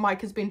 Your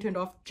mic has been turned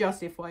off,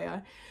 just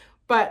FYI.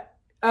 But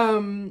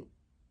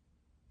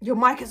your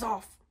mic is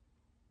off.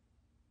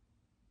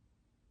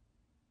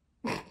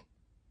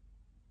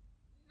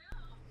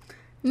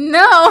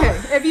 No. Okay,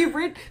 have you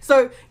read?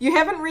 So you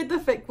haven't read the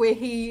fic where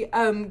he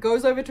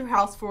goes over to her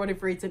house for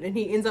whatever reason, and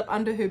he ends up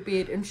under her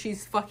bed, and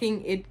she's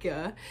fucking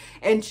Edgar,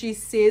 and she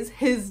says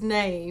his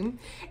name,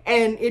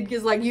 and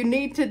Edgar's like, "You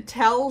need to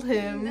tell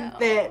him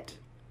that,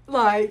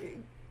 like."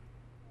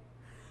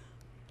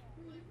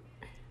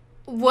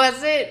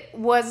 Was it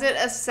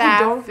a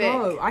sad I don't fic?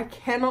 know. I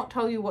cannot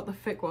tell you what the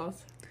fic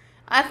was.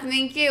 I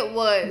think it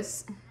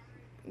was.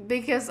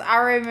 Because I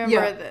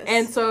remember this.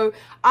 And so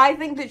I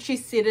think that she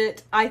said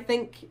it. I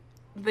think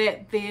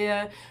that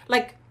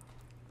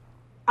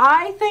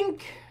I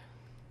think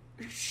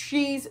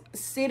she's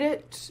said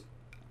it.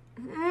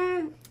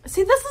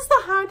 See, this is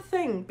the hard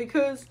thing,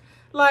 because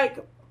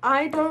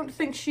I don't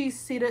think she's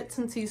said it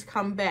since he's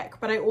come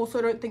back, but I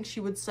also don't think she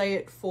would say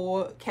it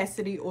for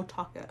Cassidy or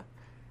Tucker.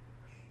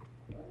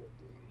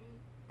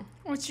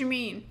 What you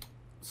mean?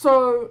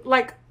 So,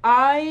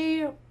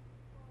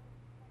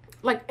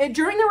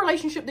 during the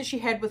relationship that she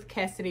had with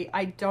Cassidy,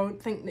 I don't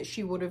think that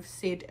she would have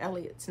said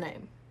Elliot's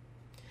name.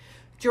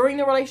 During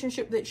the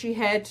relationship that she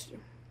had...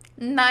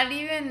 Not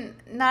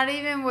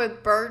even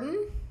with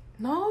Burton?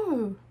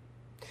 No.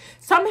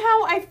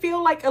 Somehow I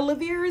feel like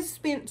Olivia has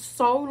spent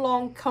so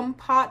long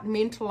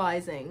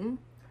compartmentalizing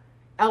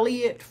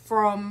Elliot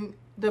from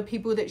the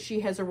people that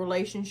she has a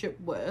relationship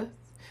with,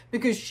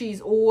 because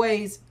she's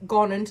always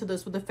gone into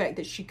this with the fact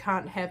that she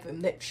can't have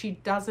him, that she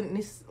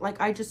doesn't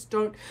I just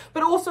don't.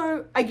 But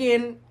also,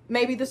 again,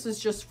 maybe this is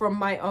just from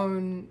my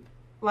own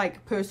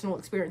personal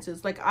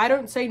experiences. I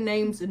don't say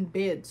names in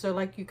bed, so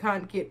you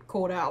can't get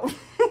caught out.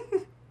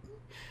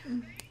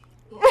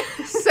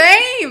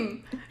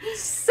 Same.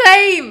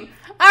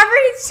 I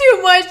read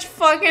too much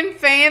fucking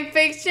fan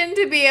fiction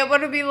to be able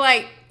to be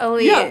like,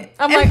 Elliot. Yeah.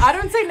 I'm like, I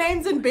don't say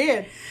names in bed.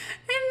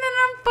 And then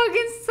I'm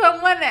fucking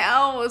someone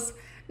else.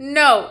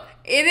 No,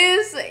 it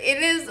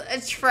is a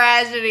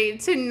tragedy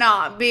to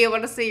not be able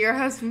to see your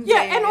husband's name.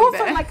 Yeah, and in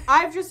also, bed. like,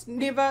 I've just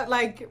never,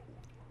 like,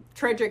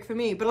 tragic for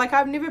me, but, like,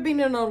 I've never been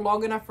in a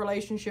long enough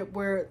relationship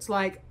where it's,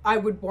 like, I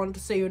would want to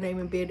see your name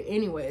in bed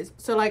anyways.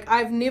 So, like,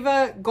 I've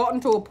never gotten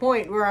to a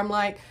point where I'm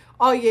like,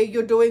 oh, yeah,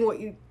 you're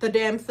doing the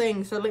damn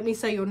thing, so let me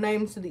say your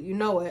name so that you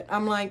know it.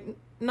 I'm like,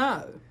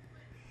 no.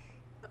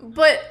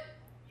 But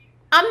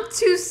I'm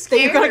too So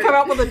scared. you're gonna come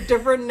up with a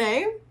different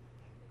name?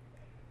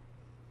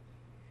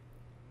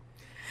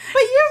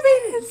 But you've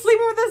been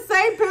sleeping with the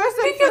same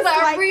person because for,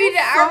 I like, read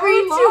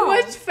so too long.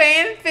 much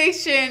fan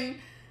fiction.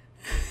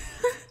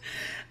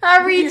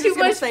 I read You're too just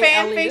gonna much say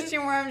fan Elliot?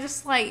 fiction where I'm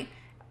just like,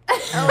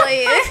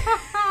 Elliot.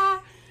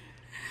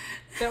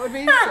 That would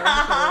be so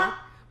funny.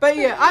 But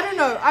yeah, I don't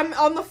know. I'm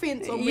on the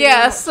fence on whether or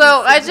Yeah, not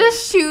so she's I said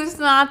just choose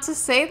not to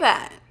say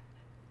that.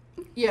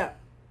 it. Yeah,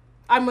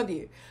 I'm with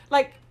you.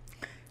 Like,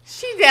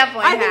 She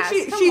definitely I has.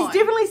 think Come she's on.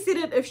 definitely said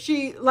it if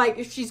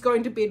she's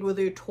going to bed with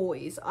her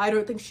toys. I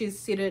don't think she's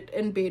said it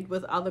in bed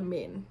with other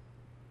men.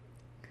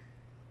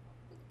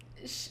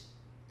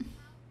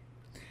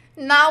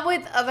 Not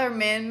with other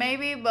men,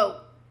 maybe,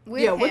 but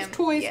with him. With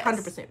toys, yes.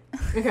 100%.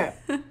 Okay,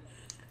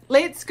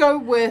 let's go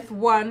with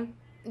one.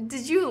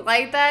 Did you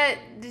like that?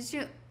 Did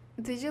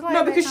you like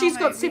No, that because she's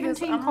got comment? Because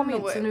 17 I don't know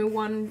comments what- in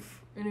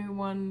her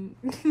one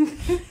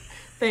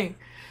thing.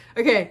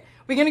 Okay,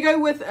 we're gonna go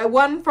with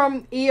one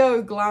from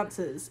EO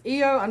Glances.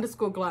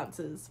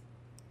 EO_Glances.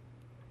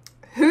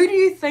 Who do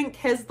you think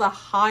has the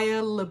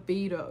higher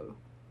libido?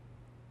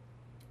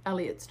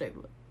 Elliot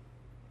Stabler.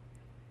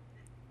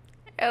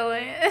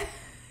 Elliot.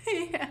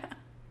 Yeah.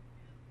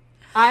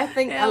 I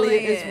think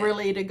Elliot is Elliot.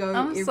 really to go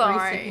I'm every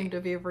sorry. second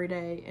of every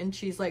day, and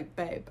she's like,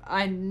 babe,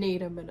 I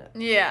need a minute.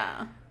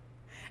 Yeah.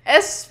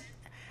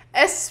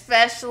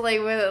 Especially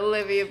with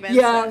Olivia Benson.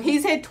 Yeah,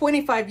 he's had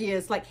 25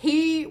 years. Like,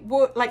 he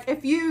would, like,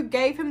 if you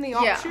gave him the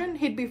Yeah. option,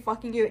 he'd be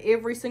fucking you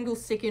every single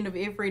second of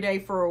every day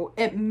for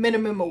at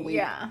minimum a week.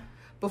 Yeah.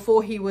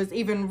 Before he was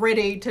even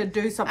ready to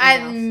do something At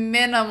else.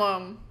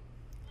 minimum.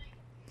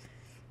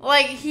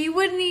 Like, he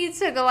would need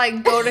to go,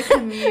 like, go to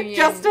communion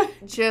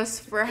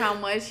just for how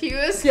much he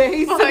was. Yeah,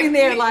 he's sitting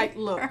there fucking like,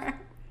 look, her.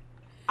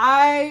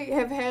 I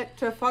have had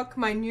to fuck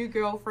my new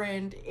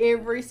girlfriend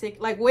every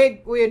second. Like,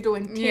 we're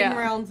doing 10 Yeah.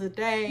 rounds a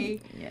day.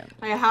 Yeah.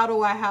 Like, how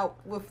do I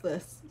help with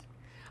this?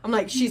 I'm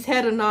like, she's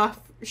had enough.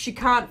 She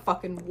can't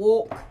fucking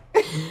walk.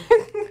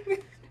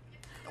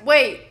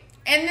 Wait,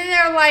 and then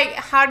they're like,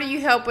 how do you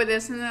help with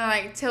this? And they're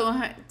like,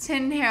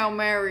 10 Hail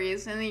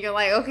Marys. And then you're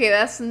like, okay,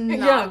 that's not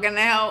Yeah.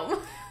 gonna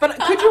help. But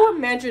could you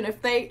imagine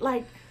if they,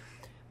 like,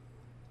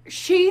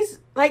 she's,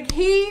 like,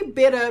 he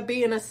better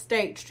be in a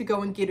state to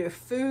go and get her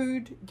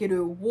food, get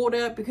her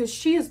water, because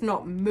she is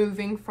not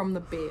moving from the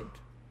bed.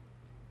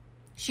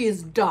 She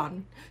is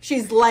done.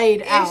 She's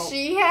laid out. If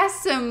she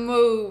has to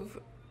move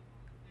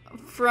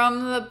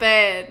from the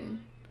bed,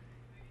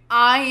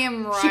 I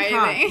am She writing.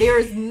 can't. There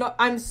is no,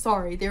 I'm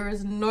sorry, there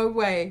is no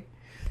way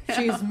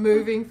she's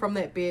moving from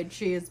that bed.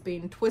 She has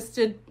been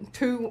twisted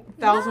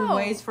 2,000 No.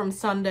 ways from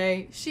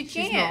Sunday. She's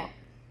She's can't. not.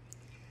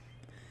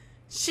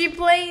 She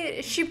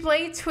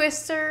played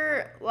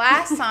Twister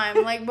last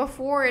time, like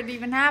before it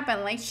even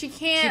happened. Like she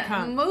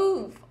can't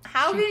move.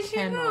 How She did she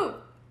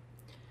cannot.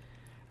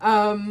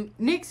 move?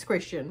 Next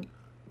question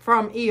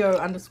from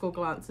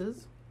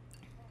EO_Glances.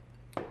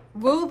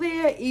 Will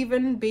there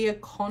even be a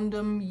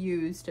condom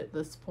used at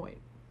this point?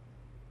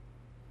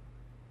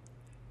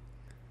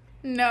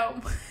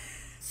 No.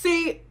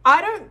 See,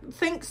 I don't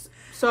think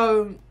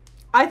so.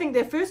 I think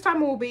their first time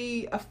will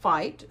be a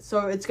fight,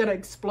 so it's going to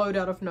explode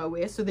out of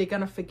nowhere, so they're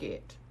going to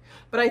forget.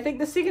 But I think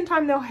the second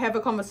time they'll have a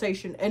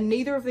conversation, and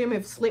neither of them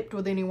have slept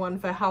with anyone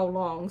for how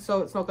long,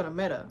 so it's not going to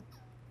matter.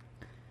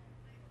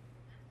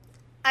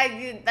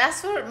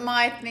 That's what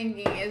my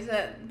thinking is,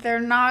 that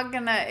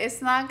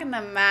it's not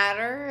gonna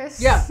matter.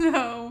 Yeah.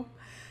 So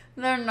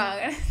they're not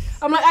gonna.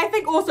 I'm like, I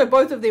think also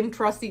both of them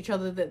trust each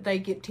other, that they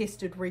get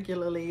tested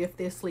regularly if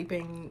they're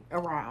sleeping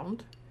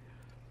around.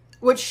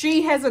 Which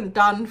she hasn't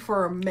done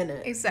for a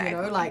minute. Exactly.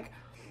 You know, like,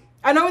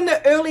 I know in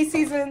the early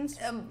seasons.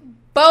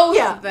 Both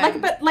Yeah, of them.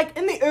 like, but like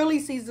in the early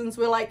seasons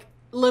where like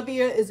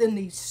Livia is in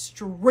the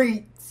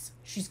streets,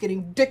 she's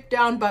getting dicked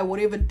down by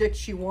whatever dick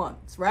she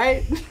wants,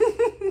 right?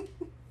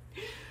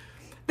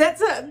 That's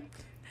it.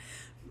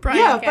 Brian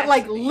Yeah, but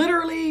like Cassidy.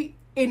 literally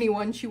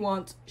anyone she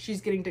wants,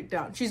 she's getting dicked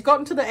down. She's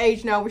gotten to the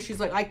age now where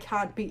she's like, I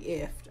can't be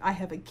effed. I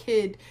have a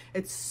kid.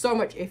 It's so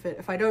much effort.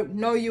 If I don't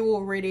know you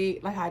already,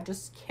 like I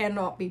just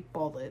cannot be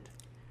bothered.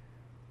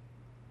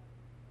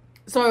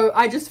 So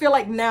I just feel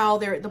like now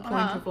they're at the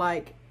point of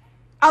like,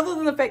 other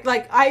than the fact,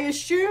 like I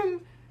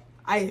assume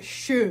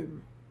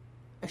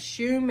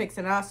makes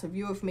an ass of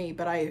you of me,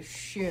 but I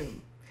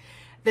assume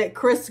that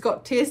Chris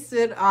got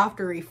tested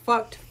after he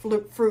fucked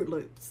Fruit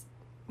Loops.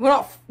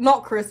 Well,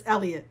 not Chris,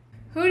 Elliot.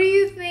 Who do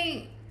you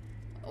think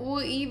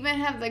will even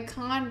have the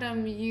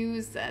condom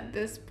used at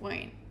this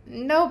point?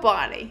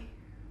 Nobody.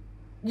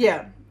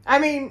 Yeah. I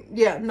mean,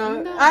 yeah,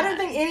 no. I don't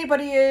think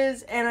anybody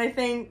is, and I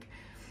think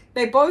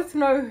they both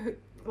know,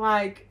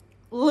 like,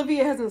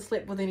 Olivia hasn't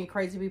slept with any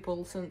crazy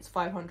people since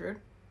 500.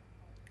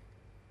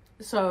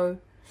 So,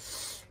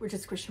 which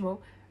is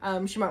questionable.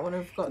 She might want to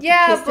have got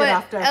tested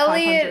after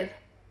 500.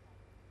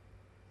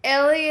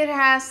 Elliot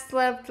has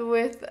slept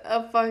with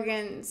a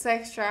fucking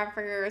sex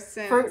trafficker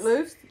since Fruit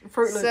Loops.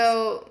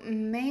 So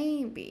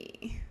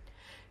maybe.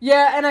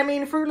 Yeah, and I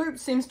mean, Fruit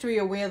Loops seems to be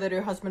aware that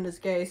her husband is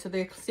gay, so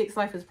their sex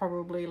life is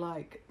probably,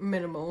 like,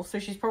 minimal. So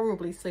she's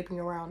probably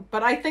sleeping around.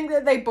 But I think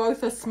that they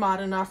both are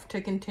smart enough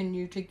to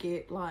continue to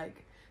get,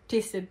 like,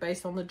 tested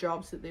based on the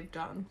jobs that they've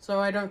done. So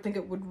I don't think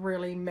it would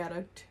really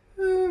matter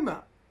too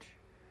much.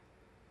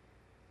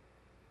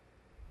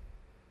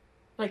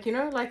 Like, you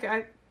know, like,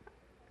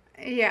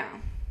 Yeah.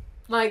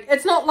 Like,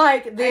 it's not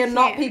like they're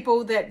not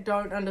people that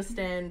don't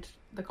understand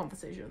the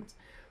conversations.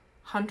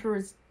 Hunter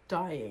is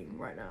dying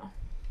right now.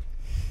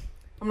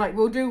 I'm like,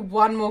 we'll do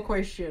one more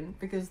question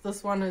because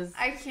this one is.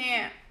 I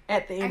can't.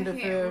 At the end of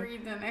her. I can't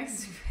read the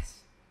next question.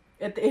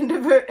 At the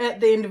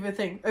end of her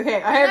thing.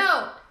 Okay, I have.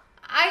 No,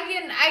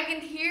 I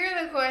can hear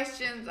the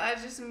questions. I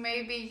just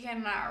maybe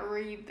cannot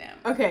read them.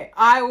 Okay,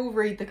 I will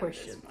read the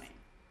questions.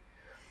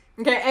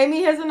 Okay,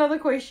 Amy has another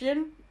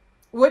question.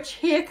 Which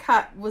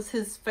haircut was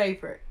his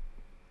favorite?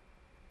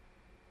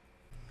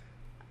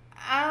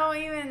 I don't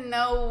even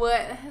know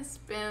what has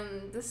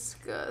been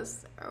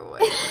discussed or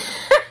what.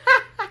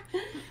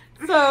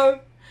 So,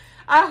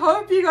 I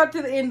hope you got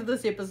to the end of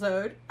this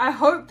episode. I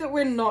hope that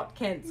we're not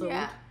cancelled.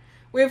 Yeah.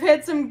 We've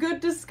had some good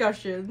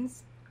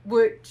discussions,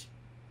 which,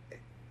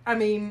 I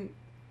mean,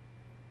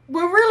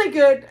 were really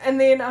good,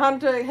 and then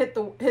Hunter hit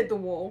the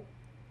wall.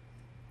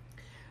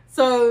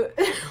 So,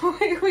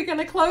 we're going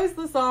to close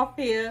this off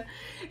here.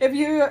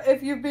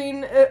 If you've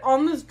been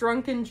on this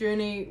drunken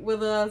journey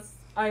with us,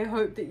 I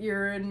hope that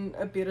you're in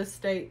a better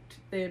state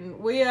than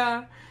we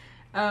are.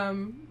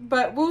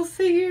 But we'll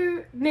see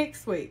you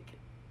next week.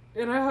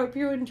 And I hope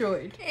you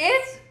enjoyed.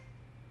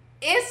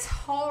 It's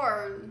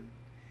hard.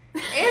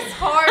 It's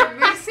hard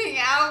mixing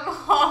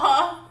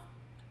alcohol.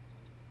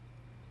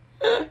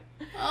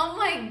 Oh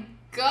my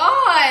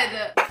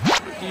god.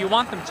 Do you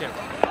want them to?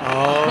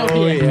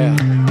 Oh,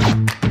 yeah.